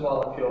in those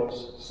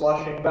molecules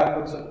sloshing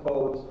backwards and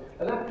forwards,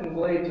 and that can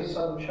lead to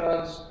some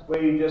chance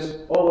where you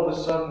just all of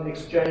a sudden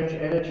exchange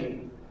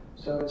energy.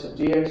 So it's a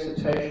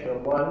de-excitation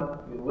of one,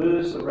 you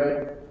lose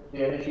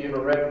the energy of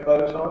a red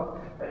photon,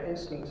 and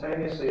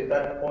instantaneously at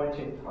that point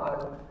in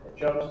time it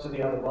jumps to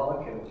the other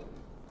molecule.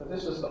 So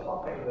this is the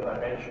hopping that I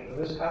mentioned,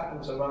 and this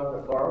happens among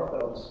the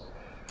chlorophylls.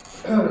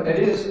 It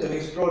is an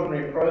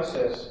extraordinary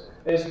process.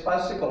 There's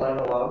classical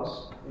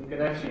analogs. You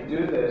can actually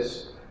do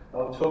this.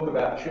 I'll talk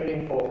about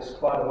tuning forks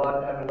quite a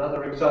lot. I have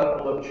another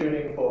example of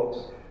tuning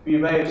forks. You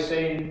may have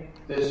seen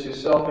this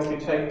yourself. If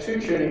you take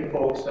two tuning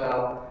forks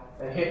now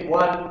and hit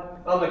one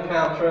on the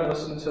counter and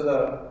listen to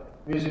the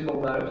musical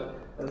note,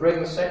 and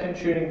bring the second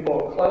tuning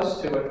fork close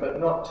to it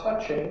but not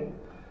touching,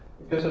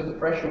 because of the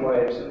pressure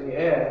waves in the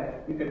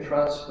air, you can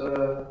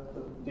transfer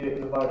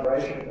the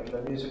vibration of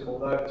the musical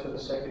note to the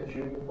second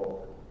tuning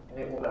fork, and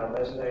it will now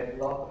resonate,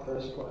 not the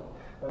first one.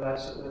 And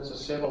that's a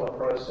similar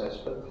process,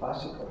 but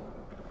classical.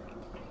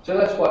 So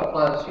that's what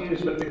plants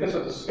use, but because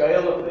of the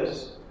scale of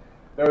this,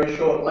 very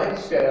short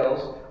length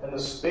scales, and the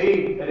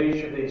speed at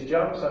each of these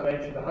jumps, I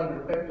mentioned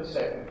 100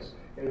 femtoseconds.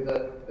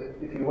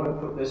 If you want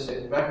to put this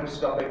in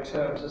macroscopic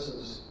terms, this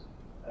is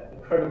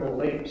incredible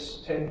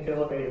leaps, 10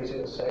 kilometers in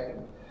a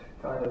second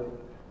kind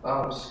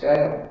of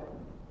scale.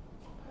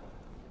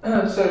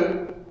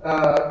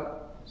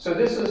 So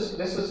this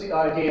is the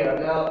idea.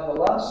 Now, the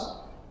last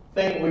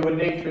thing we would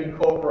need to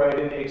incorporate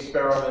in the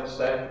experiments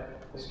then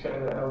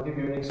I'll give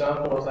you an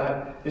example of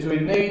that, is we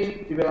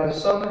need to be able to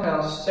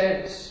somehow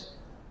sense,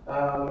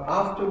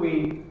 after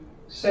we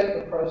set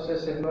the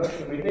process in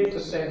motion, we need to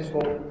sense,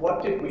 well,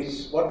 where did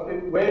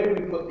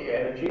we put the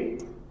energy,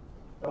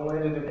 and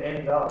where did it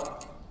end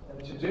up?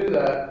 And to do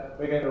that,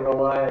 we're going to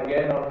rely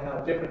again on how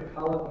different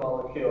colored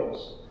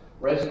molecules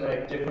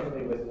resonate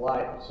differently with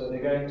light. So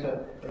they're going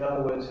to, in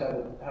other words,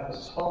 have a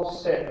whole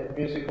set of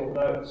musical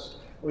notes.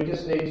 We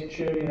just need to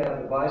tune in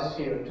our device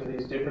here to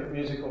these different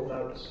musical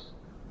notes.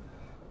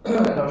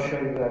 And I'll show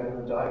you that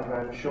in the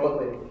diagram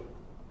shortly.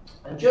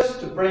 And just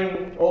to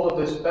bring all of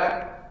this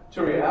back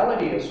to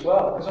reality as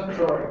well, because I'm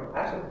drawing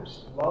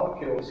atoms,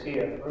 molecules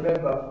here.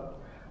 Remember,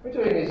 we're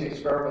doing these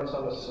experiments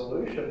on a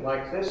solution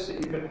like this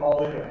that you can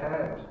hold in your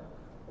hand.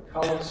 A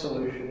colored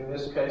solution, in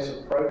this case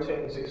a protein,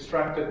 is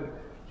extracted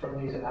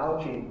from these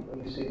algae.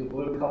 And you see the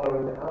blue color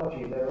in the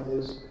algae, there it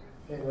is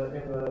in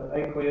the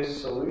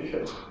aqueous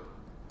solution.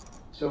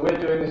 So we're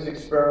doing this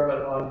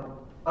experiment on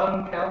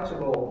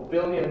uncountable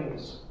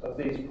billions of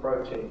these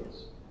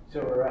proteins.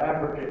 So we're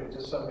averaging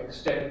to some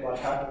extent what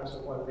happens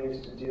and one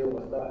needs to deal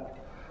with that.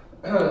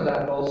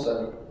 That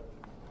also.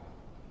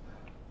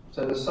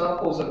 So the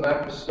samples are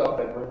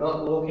macroscopic. We're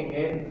not looking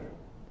in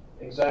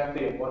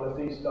exactly at one of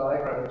these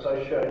diagrams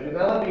I showed you.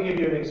 Now let me give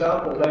you an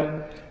example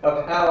then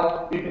of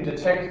how you can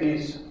detect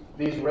these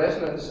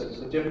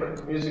resonances, the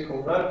different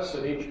musical notes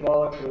that each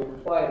molecule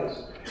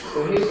plays.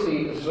 So here's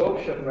the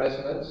absorption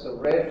resonance, the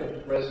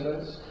red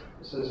resonance.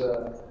 This is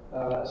a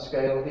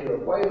scale here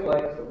of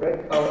wavelength. The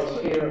red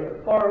colors here, the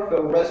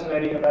chlorophyll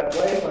resonating at that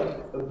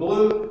wavelength. The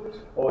blue,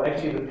 or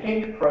actually the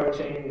pink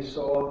protein you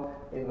saw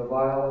in the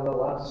vial in the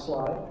last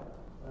slide,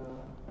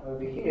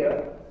 over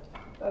here,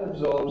 that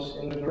absorbs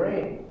in the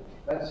green.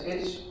 That's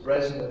its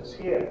resonance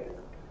here.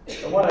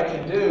 And what I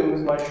can do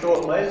with my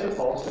short laser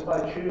pulse, if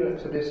I tune it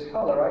to this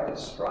color, I can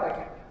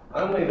strike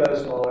only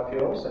those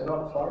molecules, they're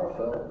not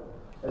chlorophyll.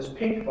 As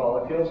pink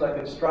molecules, I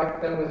can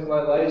strike them with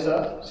my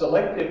laser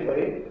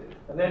selectively,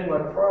 and then my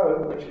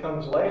probe, which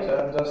comes later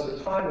and does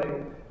the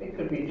timing, it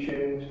could be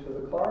tuned to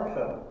the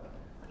chlorophyll.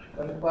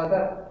 And by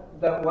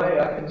that way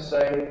I can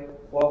say,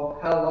 well,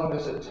 how long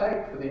does it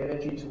take for the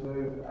energy to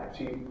move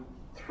actually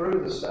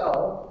through the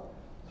cell,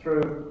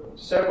 through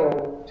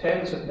several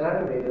tens of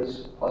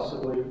nanometers,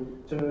 possibly,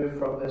 to move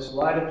from this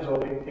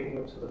light-absorbing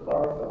pigment to the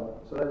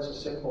chlorophyll. So that's a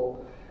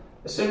simple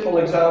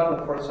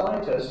example for a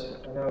scientist.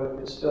 I know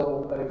it's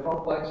still at a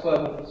complex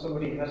level for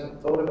somebody who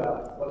hasn't thought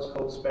about what's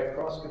called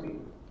spectroscopy.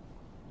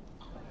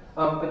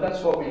 But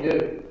that's what we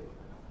do.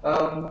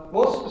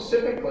 More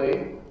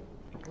specifically,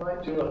 I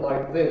might do it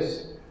like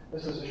this.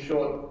 This is a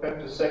short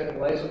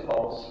femtosecond laser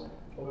pulse.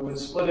 And we would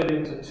split it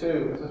into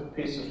two with a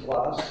piece of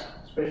glass,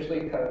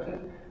 especially coated.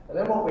 And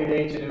then what we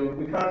need to do,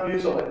 we can't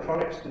use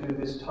electronics to do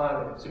this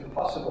timing. It's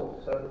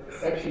impossible. So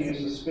we actually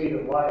use the speed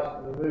of light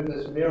and we move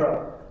this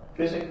mirror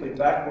physically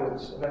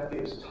backwards, and that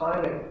gives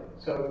timing.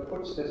 So it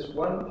puts this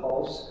one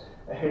pulse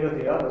ahead of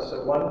the other.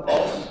 So one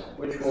pulse,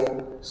 which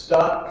will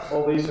start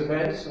all these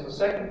events, and the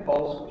second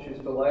pulse, which is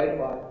delayed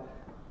by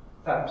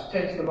perhaps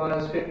 10 to the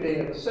minus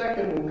 15 of a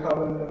second, will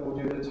come in and we'll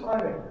do the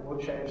timing. We'll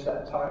change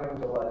that timing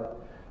delay.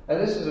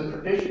 And this is a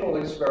traditional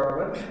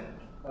experiment,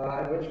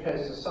 in which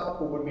case the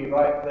sample would be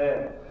right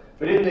there.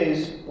 But in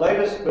this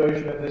latest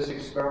version of this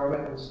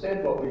experiment,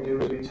 instead what we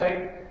do is we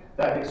take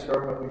that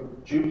experiment,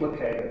 we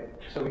duplicate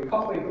it. So we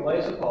copy the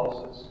laser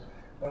pulses,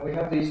 and we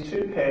have these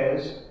two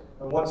pairs.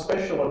 And what's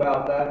special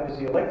about that is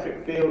the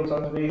electric fields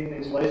underneath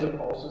these laser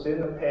pulses in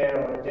the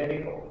pair are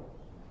identical.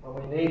 And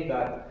we need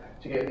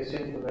that to get this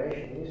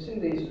information. You see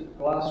these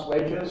glass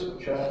wedges,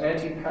 which are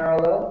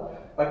anti-parallel?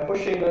 By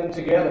pushing them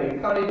together,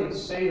 you can't even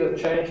see the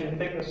change in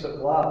thickness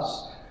of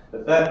glass.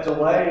 That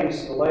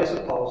delays the laser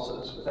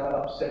pulses without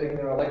upsetting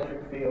their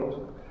electric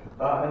field.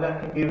 And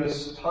that can give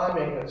us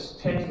timing that's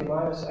 10 to the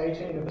minus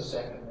 18 of a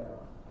second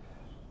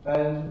now.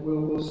 And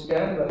we'll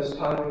scan those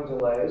timing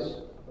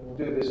delays. We'll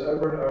do this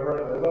over and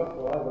over and over.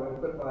 Well, I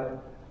won't, but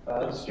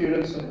my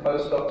students and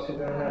postdocs who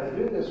know how to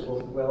do this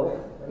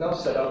will, and they'll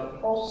set up a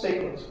pulse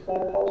sequence,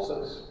 4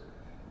 pulses.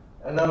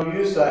 And they'll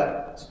use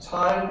that to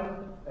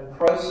time and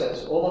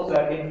process all of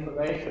that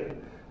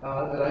information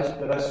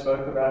that I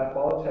spoke about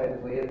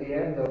qualitatively. At the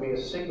end, there'll be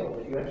a signal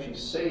that you actually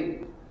see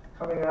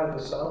coming out of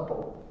the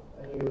sample,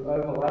 and you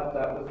overlap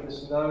that with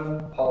this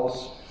known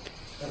pulse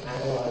and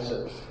analyze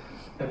it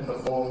and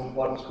perform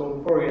what's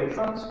called Fourier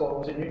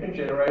transforms, and you can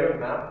generate a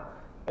map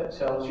that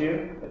tells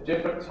you at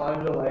different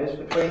time delays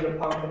between the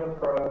pump and the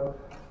probe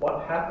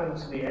what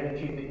happens to the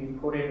energy that you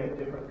put in at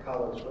different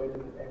colors, where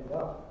did it end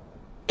up.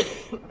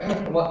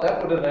 And what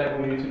that would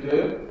enable you to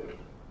do,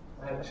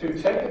 I have 2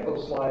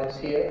 technical slides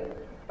here,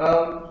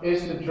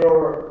 is to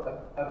draw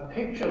a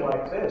picture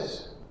like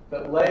this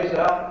that lays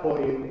out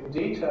for you in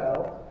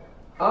detail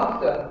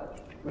after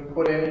we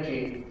put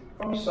energy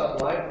from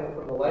sunlight, or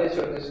from the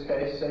laser in this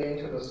case, say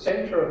into the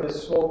center of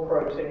this small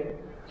protein.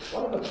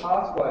 What are the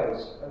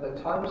pathways and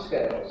the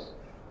timescales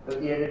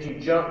that the energy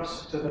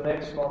jumps to the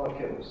next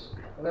molecules?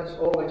 And that's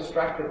all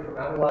extracted from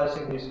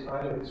analyzing these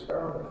kind of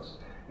experiments.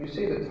 You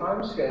see the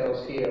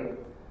timescales here,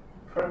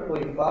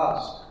 incredibly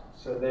fast.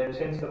 So they're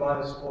 10 to the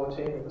minus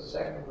 14 of a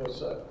second or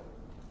so.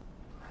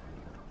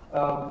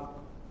 And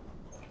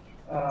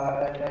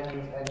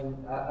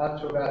up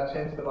to about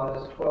 10 to the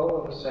minus 12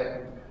 of a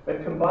second.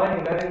 But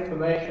combining that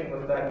information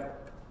with that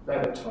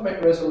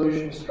atomic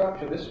resolution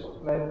structure, this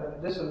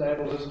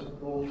enables us to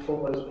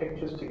pull those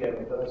pictures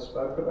together that I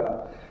spoke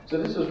about. So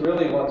this is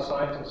really what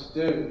scientists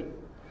do.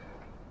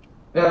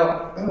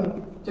 Now,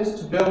 just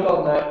to build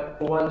on that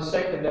for 1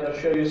 second, then I'll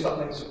show you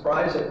something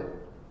surprising.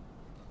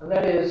 And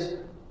that is,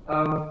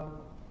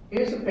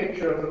 here's a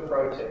picture of the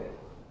protein,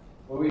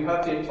 where we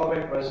have the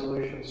atomic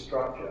resolution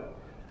structure.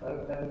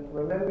 And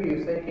remember,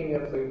 you're thinking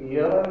of the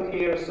yellow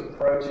here as the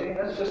protein.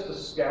 That's just a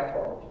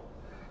scaffold.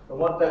 And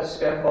what that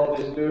scaffold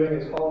is doing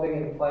is holding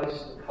in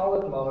place the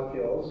colored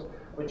molecules,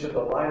 which are the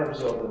light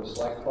absorbers,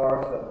 like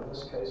chlorophyll. In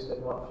this case,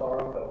 they're not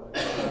chlorophyll.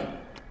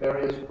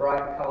 Various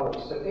bright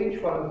colors. So each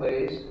one of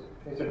these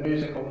is a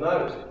musical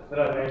note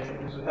that I mentioned,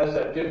 because it has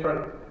that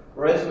different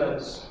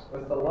resonance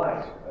with the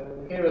light.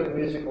 And here are the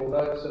musical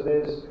notes. So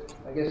there's,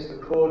 I guess, the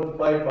chord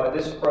played by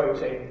this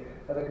protein,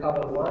 and the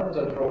colored lines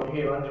are drawn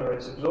here under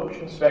its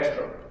absorption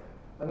spectrum.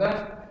 And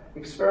that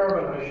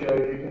experiment I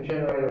showed you can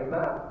generate a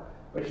map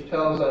which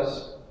tells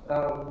us,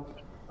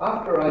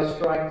 after I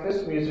strike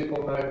this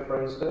musical note,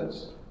 for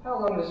instance, how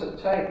long does it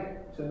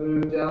take to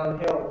move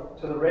downhill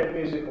to the red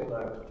musical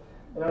note?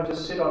 And I'll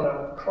just sit on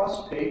a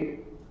cross peak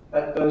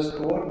at those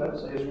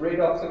coordinates, I just read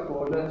off the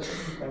coordinates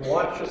and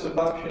watch as a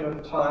function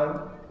of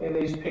time in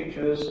these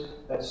pictures,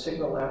 that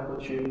signal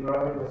amplitude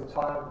growing with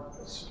time.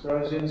 It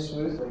grows in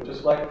smoothly,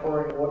 just like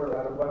pouring water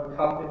out of one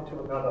cup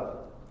into another.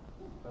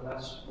 And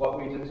that's what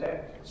we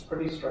detect. It's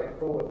pretty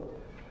straightforward.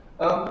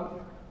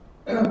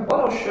 What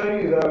I'll show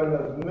you, though, in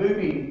the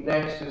movie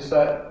next is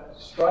that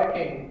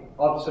striking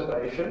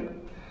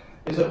observation,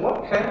 is that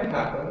what can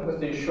happen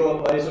with these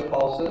short laser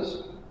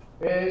pulses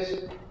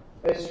is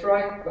they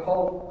strike the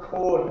whole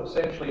chord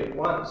essentially at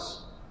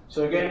once.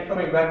 So again,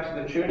 coming back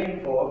to the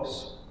tuning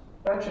forks,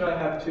 imagine I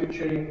have two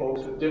tuning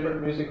forks with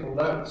different musical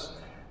notes.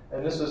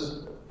 And this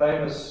is a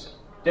famous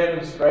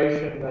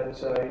demonstration that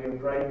your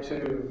grade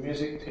 2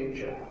 music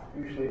teacher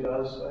usually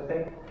does, I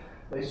think.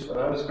 At least when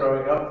I was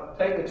growing up.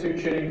 Take the two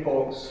tuning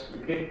forks,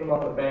 you keep them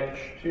on the bench,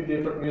 two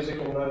different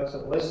musical notes,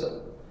 and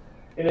listen.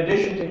 In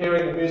addition to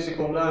hearing the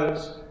musical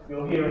notes,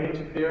 you'll hear an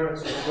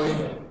interference between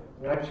them.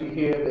 You actually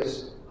hear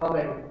this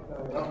humming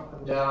going up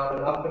and down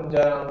and up and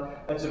down.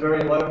 That's a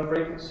very low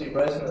frequency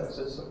resonance.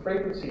 It's the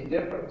frequency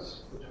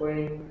difference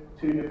between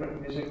two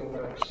different musical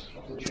notes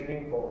of the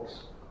tuning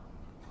forks.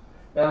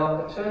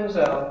 Now, it turns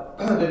out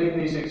that in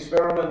these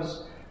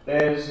experiments,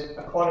 there's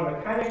a quantum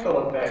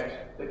mechanical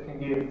effect that can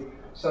give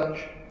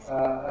such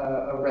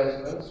a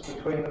resonance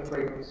between the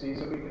frequencies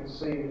that we can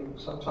see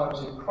sometimes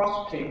in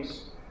cross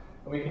peaks,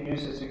 and we can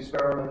use this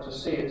experiment to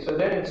see it. So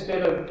then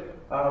instead of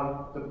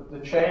the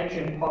change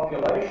in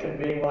population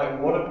being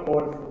like water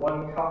poured from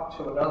one cup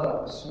to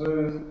another, a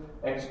smooth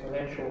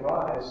exponential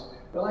rise,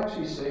 we'll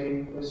actually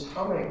see this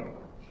humming,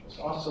 this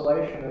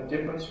oscillation of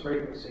different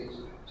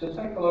frequencies. So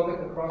take a look at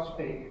the cross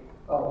peak.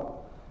 Oh,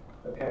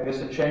 okay, I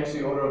guess I changed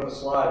the order of the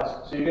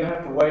slides. So you're going to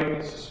have to wait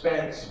in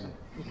suspense.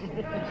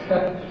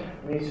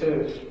 Me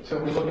too. So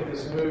we look at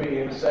this movie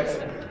in a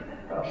second.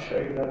 I'll show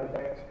you that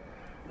effect.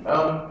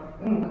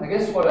 I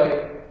guess what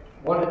I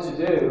wanted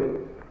to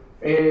do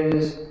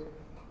is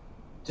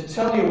to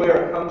tell you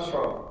where it comes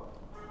from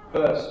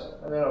first,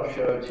 and then I'll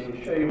show it to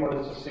you. Show you what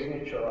it's a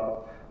signature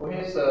of. Well,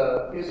 here's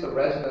the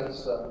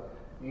resonance,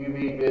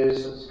 UV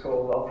vis. It's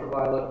called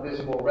ultraviolet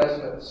visible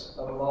resonance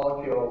of a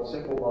molecule,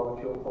 simple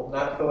molecule called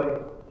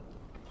naphthalene.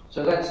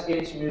 So that's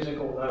its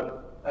musical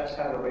note. That's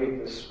how to read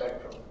this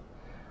spectrum.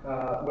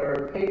 Where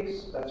it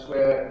peaks, that's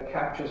where it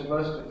captures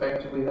most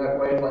effectively that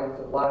wavelength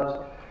of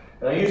light.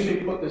 And I usually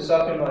put this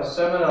up in my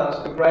seminars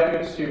for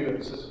graduate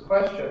students as a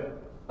question,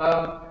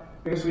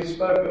 because we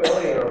spoke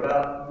earlier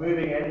about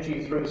moving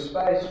energy through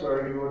space,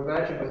 where you would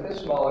imagine with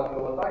this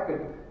molecule, if I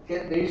could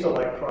get these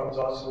electrons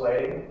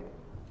oscillating,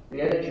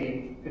 the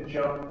energy could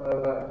jump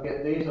over and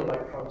get these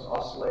electrons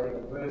oscillating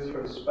and move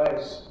through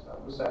space.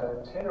 That was that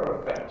antenna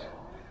effect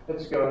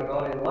that's going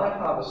on in light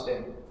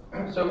harvesting.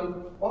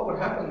 So what would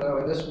happen, though,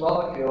 in this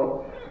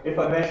molecule if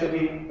I measure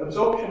the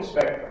absorption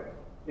spectrum?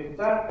 If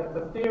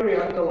the theory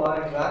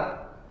underlying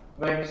that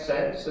makes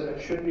sense, then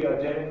it should be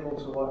identical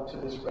to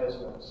this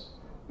resonance.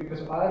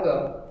 Because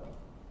either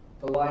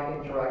the light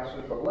interacts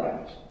with the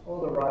left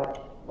or the right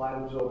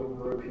light-absorbing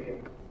group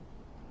here.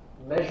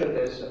 Measure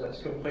this, and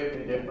it's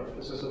completely different.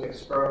 This is an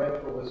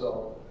experimental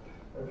result.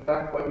 In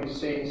fact, what you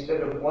see,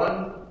 instead of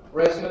one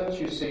resonance,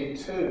 you see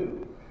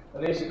two.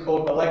 And these are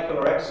called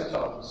molecular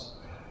excitons.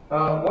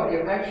 What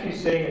you're actually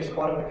seeing is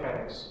quantum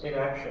mechanics in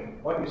action.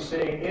 What you're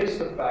seeing is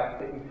the fact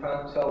that you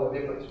can't tell the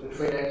difference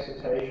between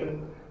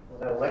excitation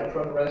and the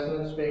electron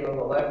resonance being on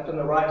the left and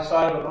the right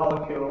side of the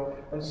molecule.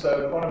 And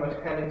so quantum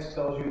mechanics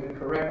tells you the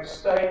correct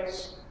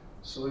states.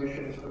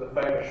 Solutions for the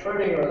famous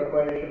Schrödinger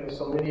equation is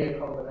a linear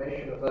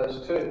combination of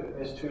those two.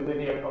 There's two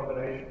linear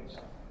combinations,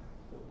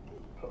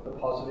 the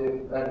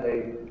positive and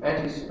the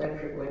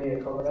anti-symmetric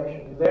linear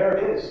combination. There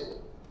it is.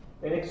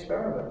 in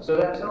experiments. So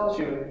that tells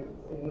you,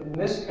 in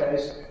this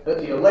case, that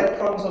the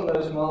electrons on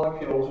those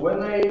molecules, when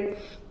they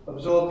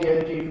absorb the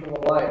energy from the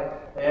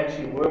light, they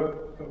actually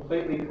work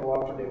completely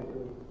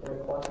cooperatively in a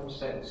quantum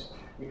sense.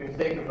 You can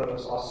think of them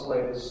as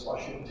oscillators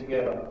sloshing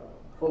together,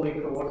 fully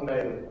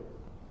coordinated.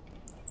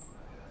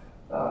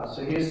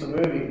 So here's the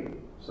movie.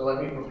 So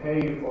let me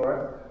prepare you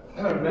for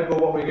it. Remember,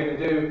 what we're going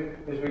to do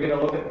is we're going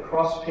to look at the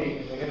cross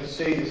peak, and we're going to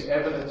see this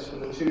evidence for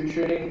the two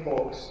tuning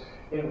forks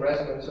in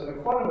resonance. And the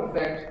quantum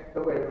effect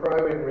that we're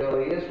probing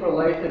really is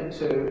related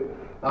to,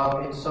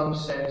 in some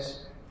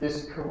sense,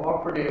 this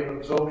cooperative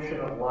absorption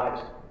of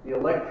light. The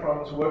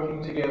electrons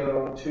working together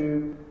on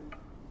two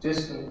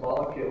distant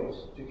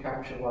molecules to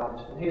capture light.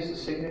 And here's the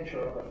signature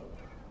of it.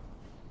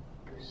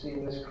 You see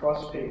in this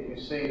cross peak, you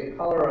see the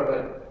color of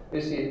it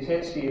is the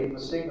intensity of the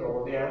signal,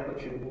 or the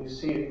amplitude, and you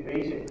see it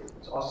beating.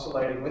 It's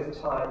oscillating with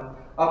time,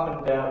 up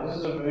and down. This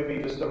is a movie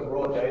just of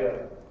raw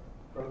data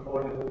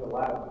recorded in the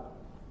lab.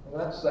 And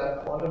that's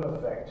that quantum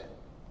effect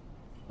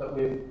that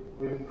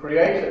we've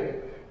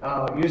created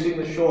using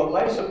the short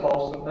laser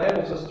pulse that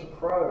enables us to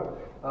probe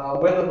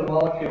whether the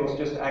molecules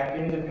just act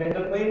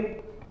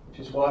independently, which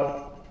is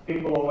what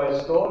people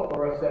always thought,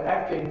 or if they're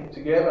acting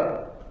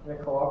together in a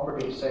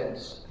cooperative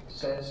sense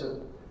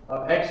of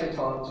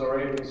excitons,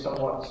 or even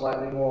somewhat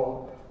slightly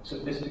more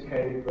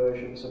sophisticated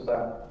versions of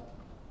that.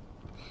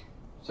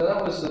 So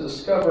that was the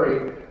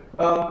discovery.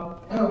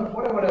 What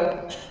I want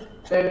to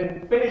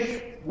then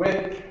finish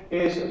with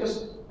is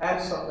just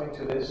add something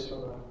to this from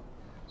a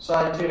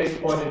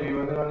scientific point of view,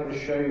 and then I'm going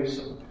to show you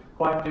some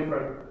quite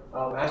different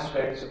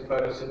aspects of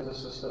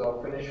photosynthesis that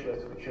I'll finish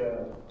with, which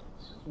are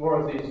more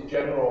of these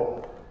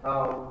general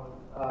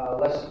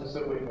lessons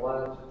that we've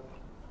learned.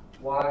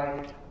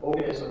 Why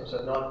organisms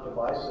are not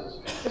devices.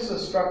 This is the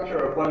structure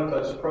of one of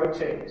those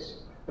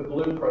proteins, the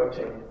blue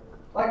protein.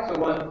 Like the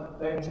one,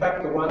 in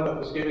fact, the one that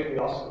was giving the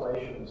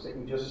oscillations that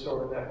you just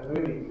saw in that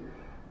movie.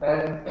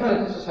 And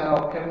this is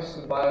how chemists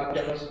and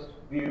biochemists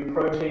view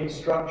protein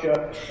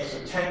structure as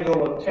a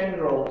tangle of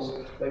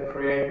tendrils that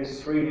create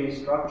this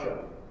 3D structure.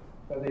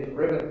 And these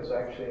ribbons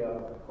actually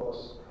are, of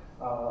course,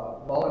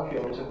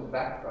 molecules in the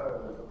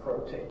backbone of the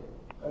protein.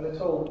 And it's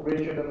all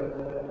rigid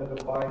and a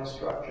defined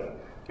structure.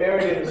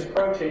 Buried in this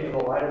protein are the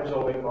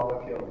light-absorbing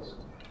molecules.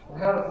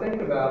 And how to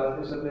think about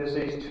it is that there's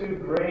these two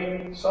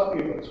green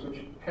subunits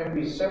which can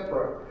be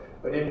separate,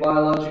 but in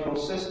biological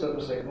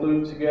systems they're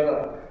glued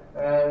together.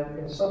 And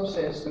in some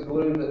sense, the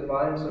glue that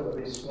binds them are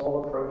these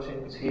smaller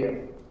proteins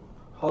here,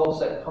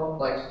 holds that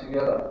complex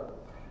together.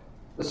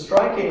 The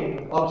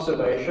striking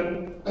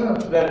observation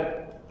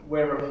that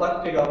we're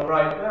reflecting on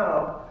right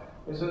now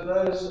is that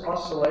those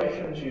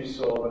oscillations you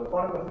saw, the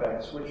quantum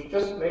effects, which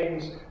just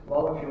means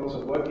molecules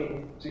are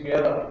working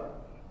together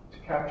to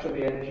capture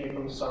the energy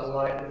from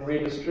sunlight and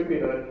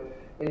redistribute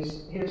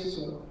it, here's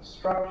some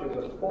structures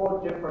of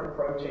 4 different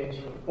proteins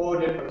from 4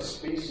 different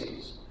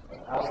species of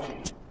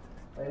algae.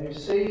 And you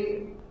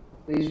see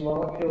these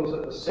molecules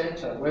at the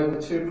center, where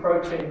the two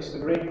proteins, the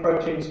green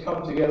proteins,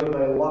 come together,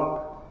 they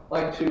lock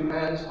like 2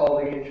 hands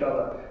holding each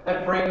other.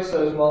 That brings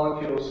those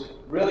molecules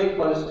really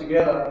close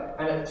together,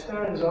 and it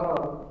turns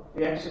on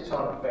the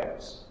exciton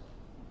effects,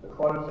 the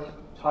quantum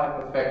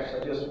type effects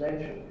I just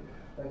mentioned.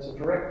 And it's a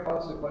direct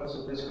consequence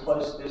of this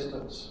close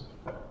distance.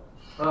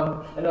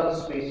 Another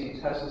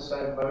species has the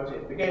same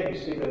motive. Again, you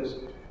see those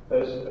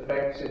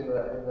effects in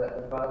the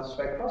advanced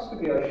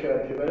spectroscopy I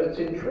showed you, but it's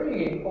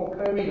intriguing. Paul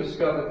Comey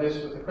discovered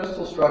this with the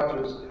crystal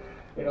structures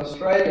in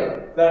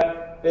Australia,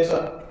 that there's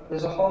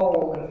a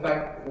whole, in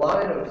fact,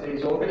 line of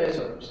these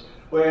organisms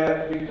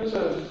where, because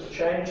of the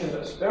change in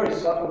this very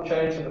subtle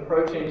change in the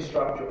protein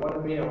structure, one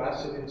amino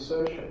acid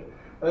insertion,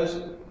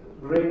 those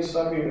green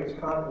subunits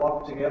can't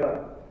lock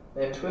together.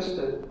 They're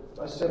twisted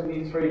by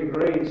 73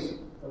 degrees,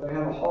 and they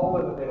have a hole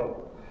in the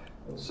middle.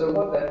 And so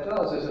what that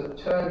does is it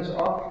turns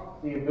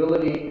off the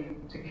ability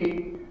to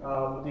keep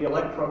the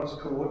electrons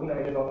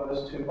coordinated on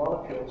those 2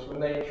 molecules. When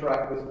they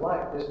interact with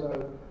light, there's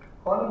no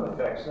quantum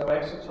effects, no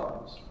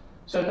excitons.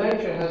 So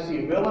nature has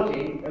the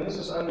ability, and this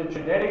is under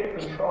genetic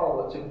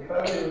control, it's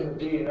encoded in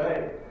the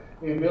DNA,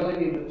 the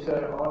ability to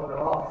turn on and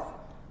off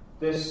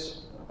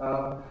this,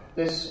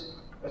 this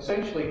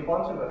essentially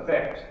quantum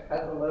effect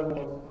at the level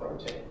of the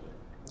protein.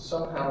 And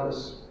somehow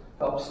this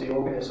helps the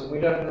organism. We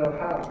don't know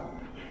how.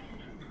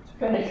 To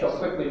finish, I'll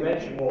quickly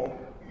mention, well,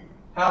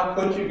 how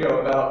could you go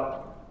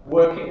about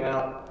working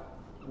out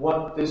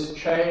what this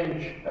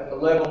change at the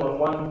level of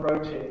one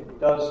protein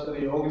does for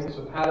the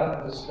organism, how to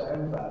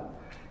understand that?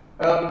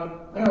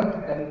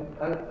 And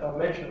I'll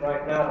mention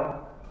right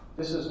now,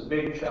 this is a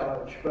big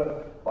challenge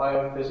for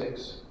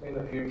biophysics in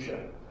the future.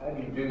 How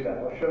do you do that?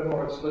 I'll show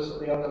more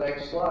explicitly on the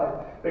next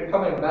slide. But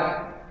coming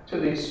back to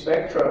these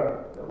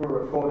spectra that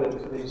were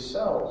recorded for these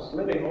cells,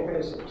 living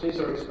organisms, these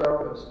are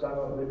experiments done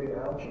on living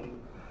algae.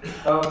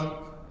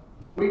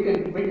 We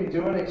can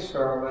do an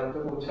experiment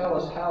that will tell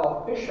us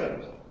how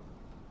efficient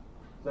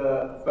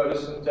the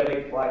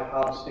photosynthetic light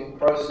harvesting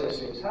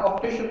process is. How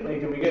efficiently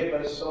do we get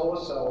those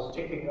solar cells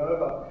ticking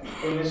over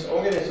in this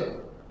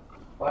organism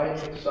by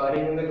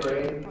exciting in the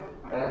green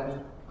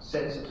and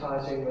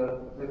sensitizing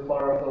the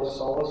chlorophyll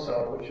solar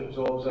cell, which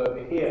absorbs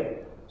over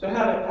here. So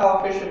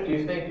how efficient do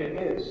you think it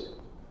is?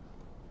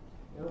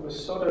 You know, it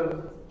was sort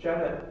of,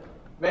 Janet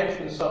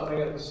mentioned something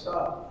at the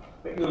start,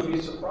 but you would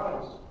be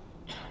surprised.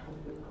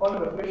 The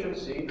quantum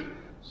efficiency,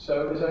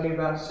 so is only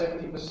about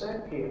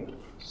 70% here.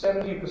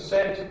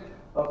 70%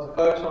 of the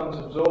photons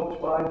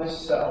absorbed by this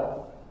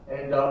cell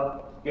end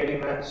up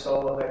getting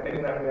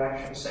that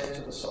reaction sent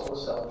to the solar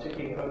cell,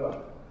 ticking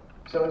over.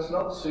 So it's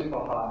not super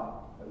high.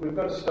 We've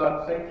got to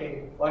start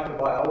thinking like a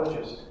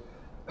biologist.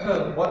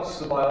 What's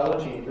the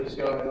biology that's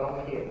going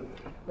on here?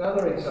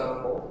 Another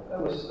example, that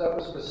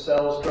was for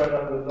cells grown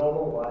under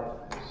normal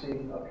light. You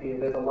see up here,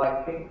 they're the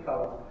light pink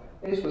color.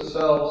 These were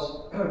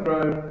cells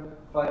grown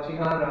by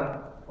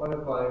Tihana, one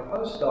of my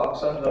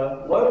postdocs,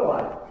 under low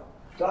light,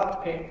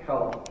 dark pink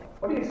color.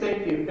 What do you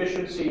think the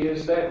efficiency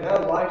is then?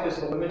 How light is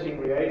the limiting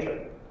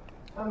reagent?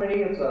 How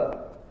many of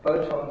the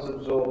photons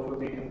absorbed would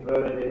be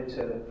converted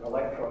into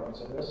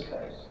electrons in this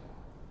case?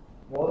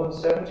 More than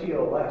 70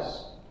 or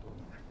less.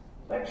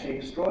 It's actually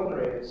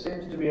extraordinary. It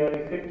seems to be only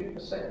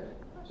 50%,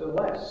 so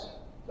less.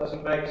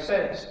 Doesn't make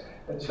sense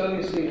until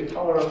you see the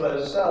color of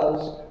those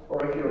cells,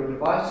 or if you're a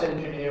device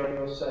engineer and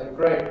you'll say,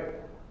 great,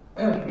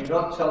 you're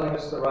not telling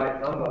us the right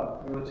number.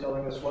 You were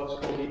telling us what's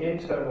called the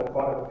internal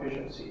quantum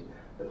efficiency.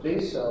 That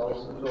these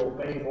cells absorb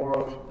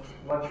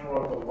much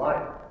more of the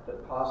light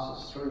that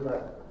passes through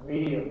that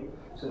medium.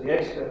 So the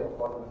external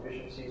quantum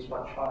efficiency is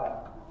much higher.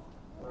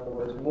 In other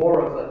words,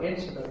 more of the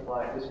incident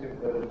light is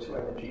converted to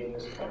energy in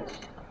this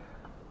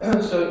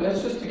case. So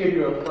that's just to give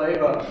you a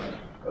flavor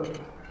of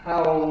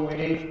how we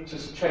need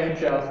to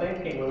change our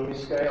thinking when we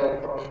scale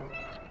from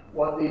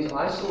what these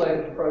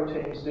isolated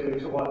proteins do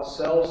to what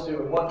cells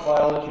do and what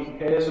biology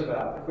cares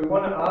about. If we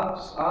want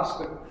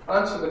to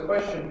answer the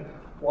question,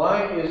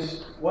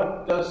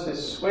 what does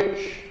this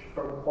switch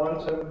from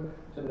quantum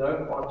to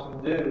no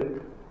quantum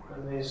do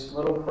in these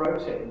little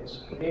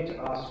proteins? We need to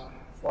ask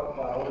what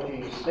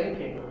biology is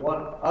thinking and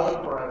what other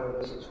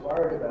parameters it's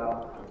worried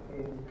about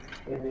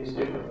in these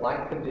different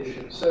light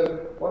conditions.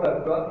 So what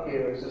I've got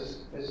here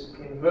is this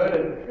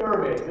inverted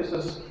pyramid. This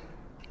is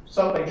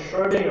something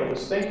Schrödinger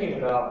was thinking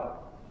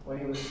about when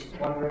he was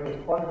wondering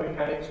if quantum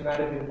mechanics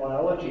mattered in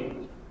biology.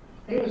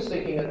 He was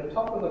thinking at the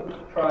top of the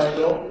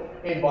triangle,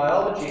 in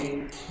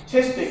biology,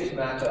 statistics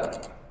matter.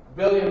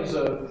 Billions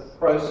of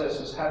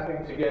processes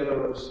happening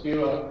together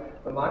obscure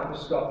the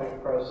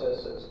microscopic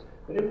processes.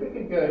 But if we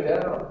could go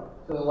down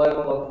to the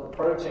level of the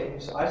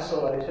proteins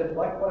isolated,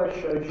 like what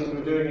I showed you we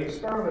were doing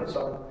experiments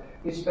on,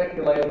 he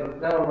speculated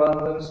that now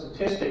rather than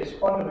statistics,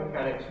 quantum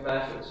mechanics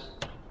matters.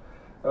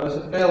 It was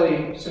a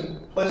fairly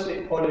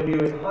simplistic point of view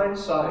in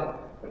hindsight.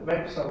 It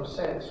makes some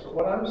sense. But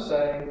what I'm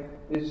saying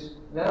is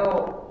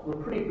now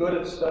we're pretty good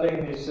at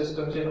studying these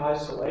systems in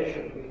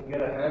isolation. We can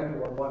get a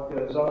handle on what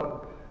goes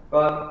on.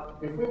 But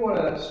if we want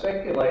to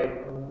speculate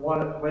on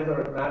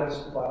whether it matters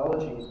for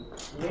biology,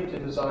 we need to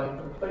design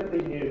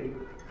completely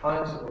new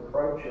kinds of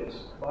approaches,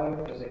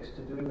 biophysics,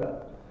 to do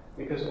that.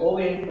 Because all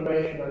the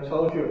information I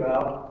told you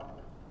about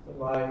in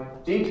my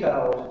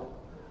detailed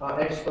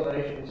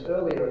explanations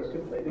earlier is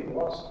completely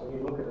lost when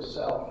you look at a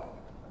cell,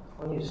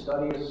 when you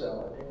study a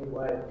cell in any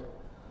way.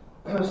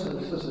 So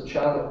this is a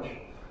challenge.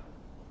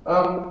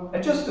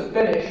 And just to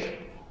finish,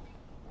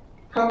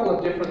 a couple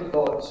of different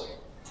thoughts.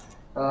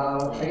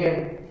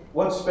 Again,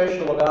 what's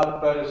special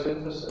about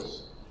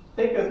photosynthesis?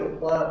 Think of the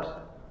plant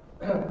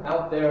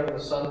out there in the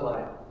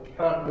sunlight. It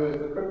can't move.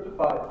 The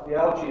cryptophyte, the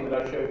algae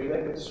that I showed you,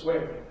 they can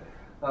swim.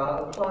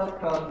 The plant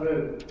can't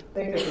move.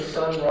 Think of the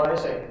sun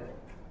rising,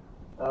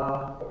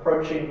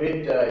 approaching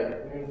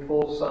midday in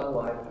full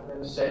sunlight, and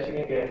then setting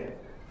again.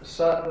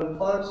 The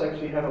plants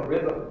actually have a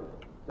rhythm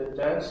that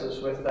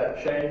dances with that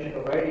change in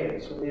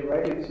irradiance. So the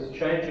irradiance is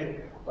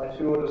changing by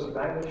 2 orders of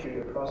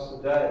magnitude across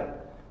the day.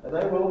 And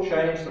they will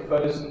change the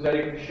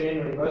photosynthetic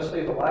machinery,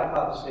 mostly the light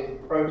harvesting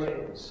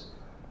proteins,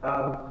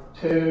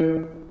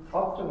 to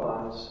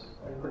optimize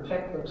and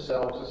protect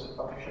themselves as a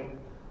function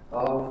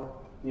of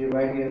the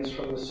irradiance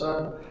from the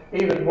sun.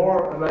 Even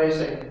more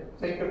amazing,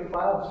 think of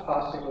clouds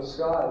passing the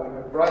sky. We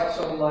have bright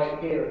sunlight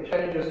here. It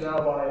changes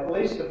now by at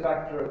least a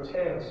factor of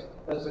 10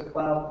 as the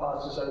cloud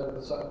passes over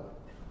the sun.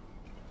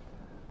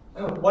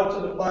 What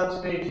do the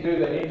plants need to do?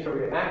 They need to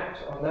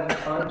react on that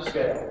time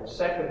scale,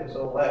 seconds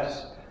or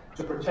less,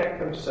 to protect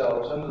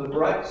themselves. Under the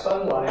bright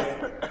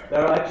sunlight,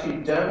 they'll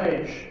actually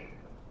damage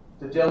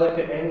the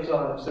delicate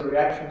enzymes, the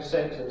reaction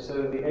centers, that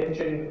are the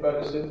engine of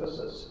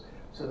photosynthesis.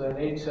 So they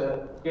need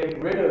to get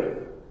rid of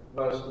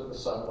most of the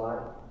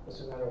sunlight,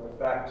 as a matter of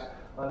fact,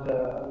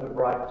 under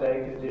bright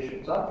day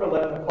conditions. After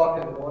 11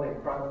 o'clock in the morning,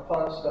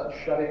 plants start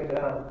shutting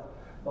down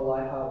the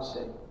light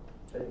harvesting.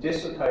 They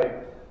dissipate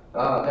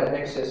that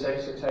excess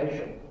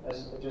excitation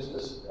as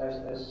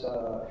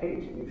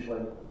heat,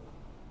 usually.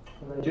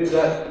 And they do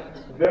that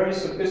very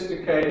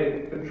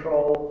sophisticated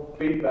control,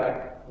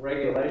 feedback,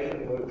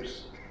 regulation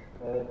loops.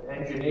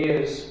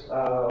 Engineers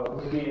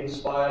will be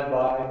inspired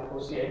by, of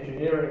course, the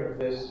engineering of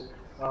this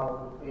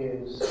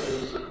is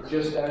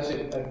just as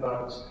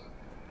advanced.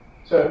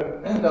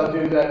 So they'll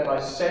do that by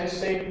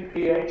sensing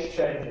pH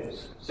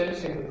changes,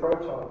 sensing the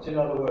protons, in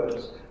other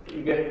words, that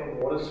you get from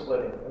water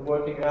splitting, and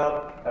working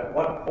out at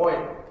what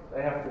point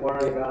they have to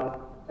worry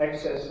about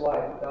excess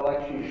light. They'll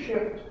actually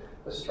shift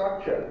the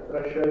structure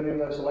that I showed you in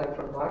those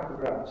electron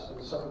micrographs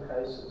in some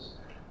cases.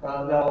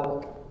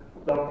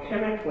 They'll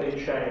chemically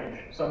change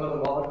some of the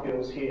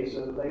molecules here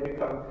so that they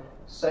become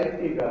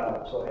safety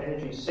valves or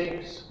energy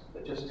sinks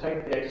that just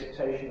take the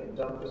excitation and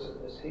dump us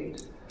in this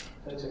heat.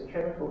 So it's a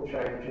chemical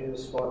change in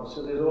response.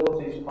 So there's all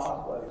of these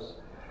pathways.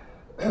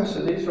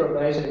 So these are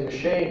amazing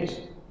machines.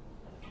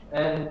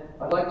 And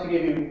I'd like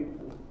to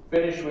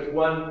finish with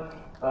one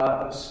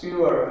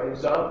obscure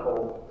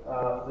example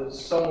that's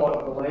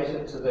somewhat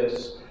related to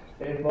this.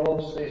 It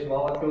involves these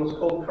molecules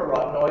called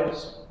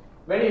carotenoids.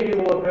 Many of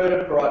you will have heard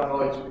of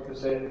carotenoids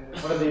because they're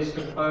one of these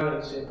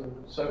components in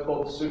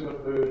so-called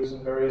superfoods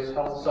and various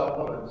health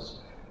supplements.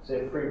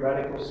 They're free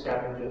radical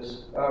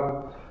scavengers.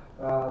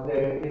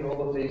 They're in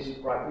all of these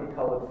brightly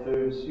coloured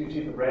foods,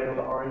 usually the red or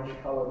the orange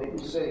colour that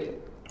you see.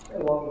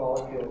 They're long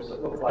molecules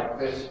that look like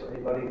this for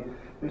anybody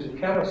who's a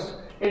chemist.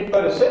 In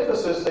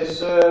photosynthesis, they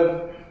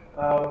serve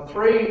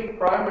 3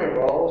 primary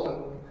roles,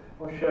 and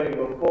I'll show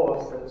you a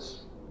 4th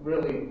that's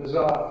really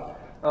bizarre.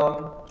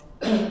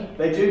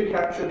 They do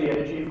capture the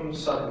energy from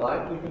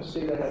sunlight. You can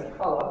see they have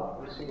colour.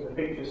 You see the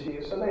pictures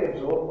here. So they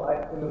absorb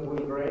light in the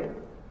blue-green.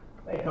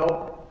 They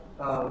help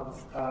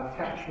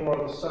catch more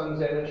of the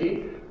sun's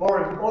energy.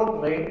 More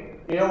importantly,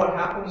 you know what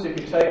happens if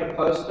you take a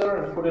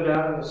poster and put it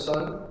out in the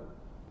sun?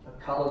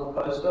 A coloured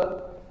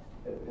poster?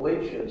 It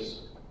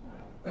bleaches.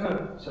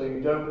 So you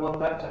don't want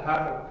that to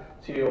happen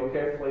to your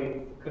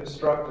carefully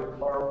constructed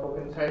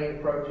chlorophyll-containing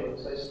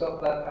proteins. They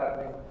stop that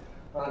happening.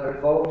 They're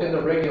involved in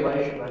the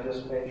regulation I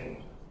just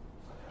mentioned.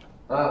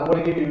 I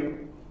want to give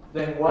you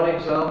then one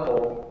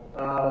example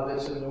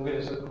that's an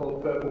organism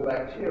called purple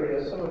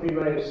bacteria. Some of you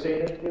may have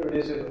seen it. Here it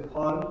is in the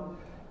pond.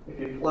 If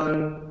you've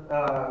flown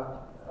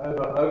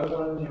over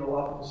Oakland, you will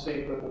often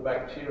see purple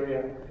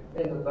bacteria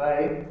in the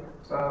bay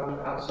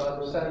outside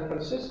of San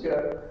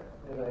Francisco.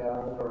 There they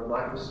are under a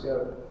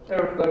microscope.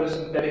 They're a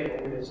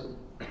photosynthetic organism.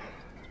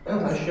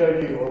 I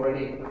showed you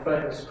already the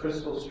famous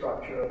crystal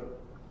structure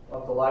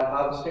of the light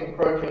harvesting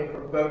protein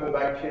from purple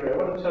bacteria. I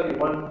want to tell you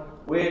one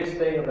weird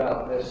thing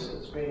about this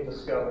that's been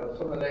discovered. It's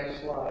on the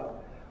next slide.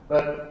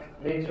 But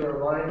I need to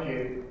remind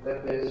you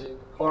that there's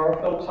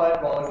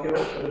chlorophyll-type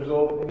molecules that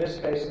absorb, in this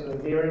case, in the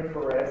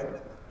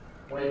near-infrared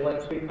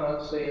wavelengths we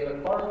can't see,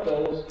 and the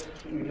chlorophylls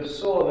that you just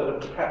saw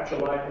that capture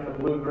light in the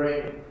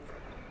blue-green.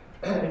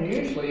 And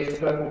usually in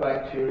purple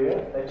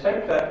bacteria, they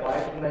take that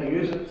light and they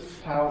use it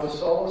to power the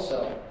solar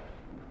cell.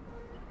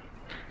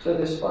 So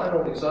this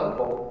final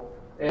example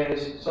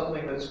is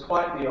something that's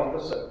quite the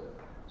opposite.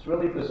 It's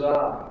really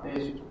bizarre.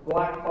 These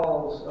black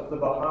holes of the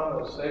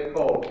Bahamas, they're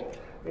called,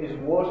 these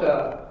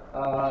water,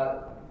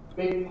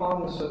 big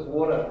ponds of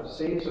water,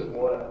 seas of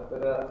water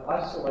that are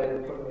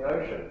isolated from the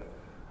ocean.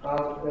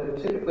 They're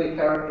typically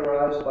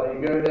characterized by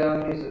you go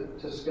down,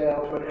 to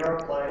scale to an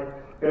aeroplane,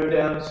 go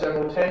down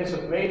several tens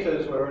of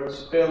meters where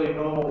it's fairly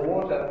normal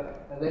water,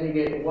 and then you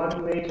get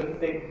 1 meter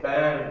thick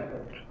band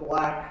of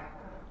black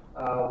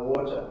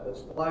water.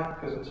 It's black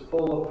because it's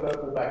full of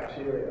purple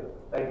bacteria.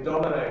 They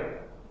dominate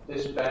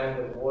this band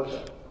of water.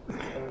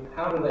 And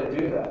how do they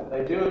do that?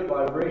 They do it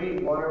by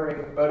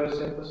rewiring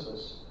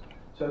photosynthesis.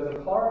 So the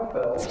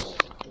chlorophylls,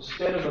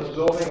 instead of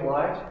absorbing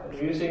light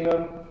and using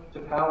them to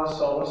power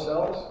solar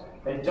cells,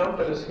 they dump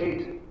it as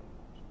heat.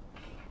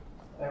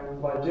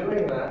 And by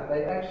doing that,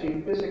 they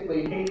actually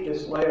physically heat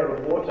this layer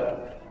of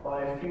water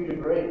by a few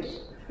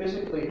degrees.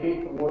 Physically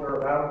heat the water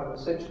around them and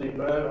essentially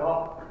burn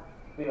off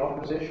the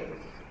opposition.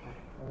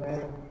 And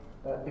then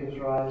that gives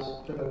rise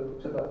to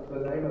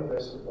the name of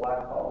this, the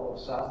black hole, or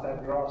South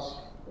Andros.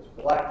 It's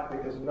black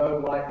because no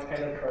light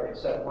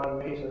penetrates that 1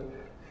 meter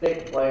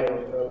thick layer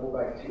of purple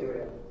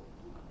bacteria.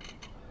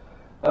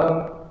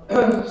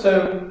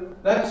 So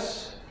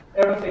that's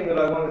everything that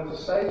I wanted to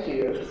say to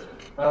you.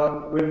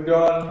 We've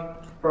gone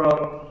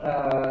from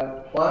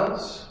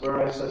plants,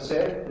 where, as I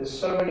said, there's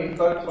so many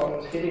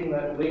photons hitting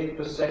that leaf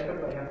per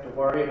second, they have to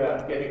worry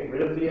about getting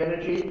rid of the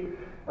energy,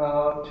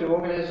 to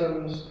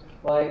organisms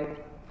like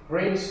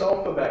green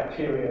sulfur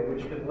bacteria,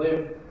 which can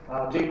live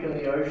deep in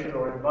the ocean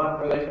or in mud,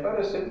 where they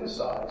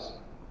photosynthesize,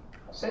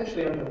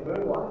 essentially under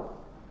moonlight,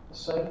 the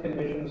same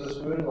conditions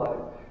as moonlight.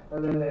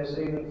 And then there's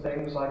even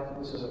things like,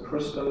 this is a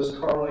crustose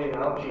coralline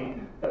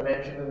algae I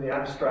mentioned in the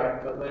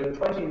abstract, that live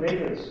 20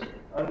 meters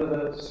under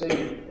the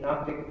sea in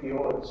Arctic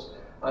fjords,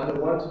 under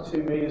 1 to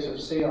 2 meters of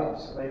sea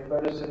ice, and they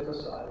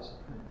photosynthesize.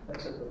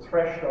 That's at the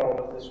threshold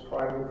of this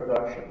primary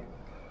production.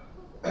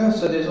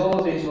 So there's all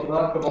of these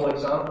remarkable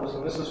examples,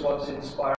 and this is what's inspiring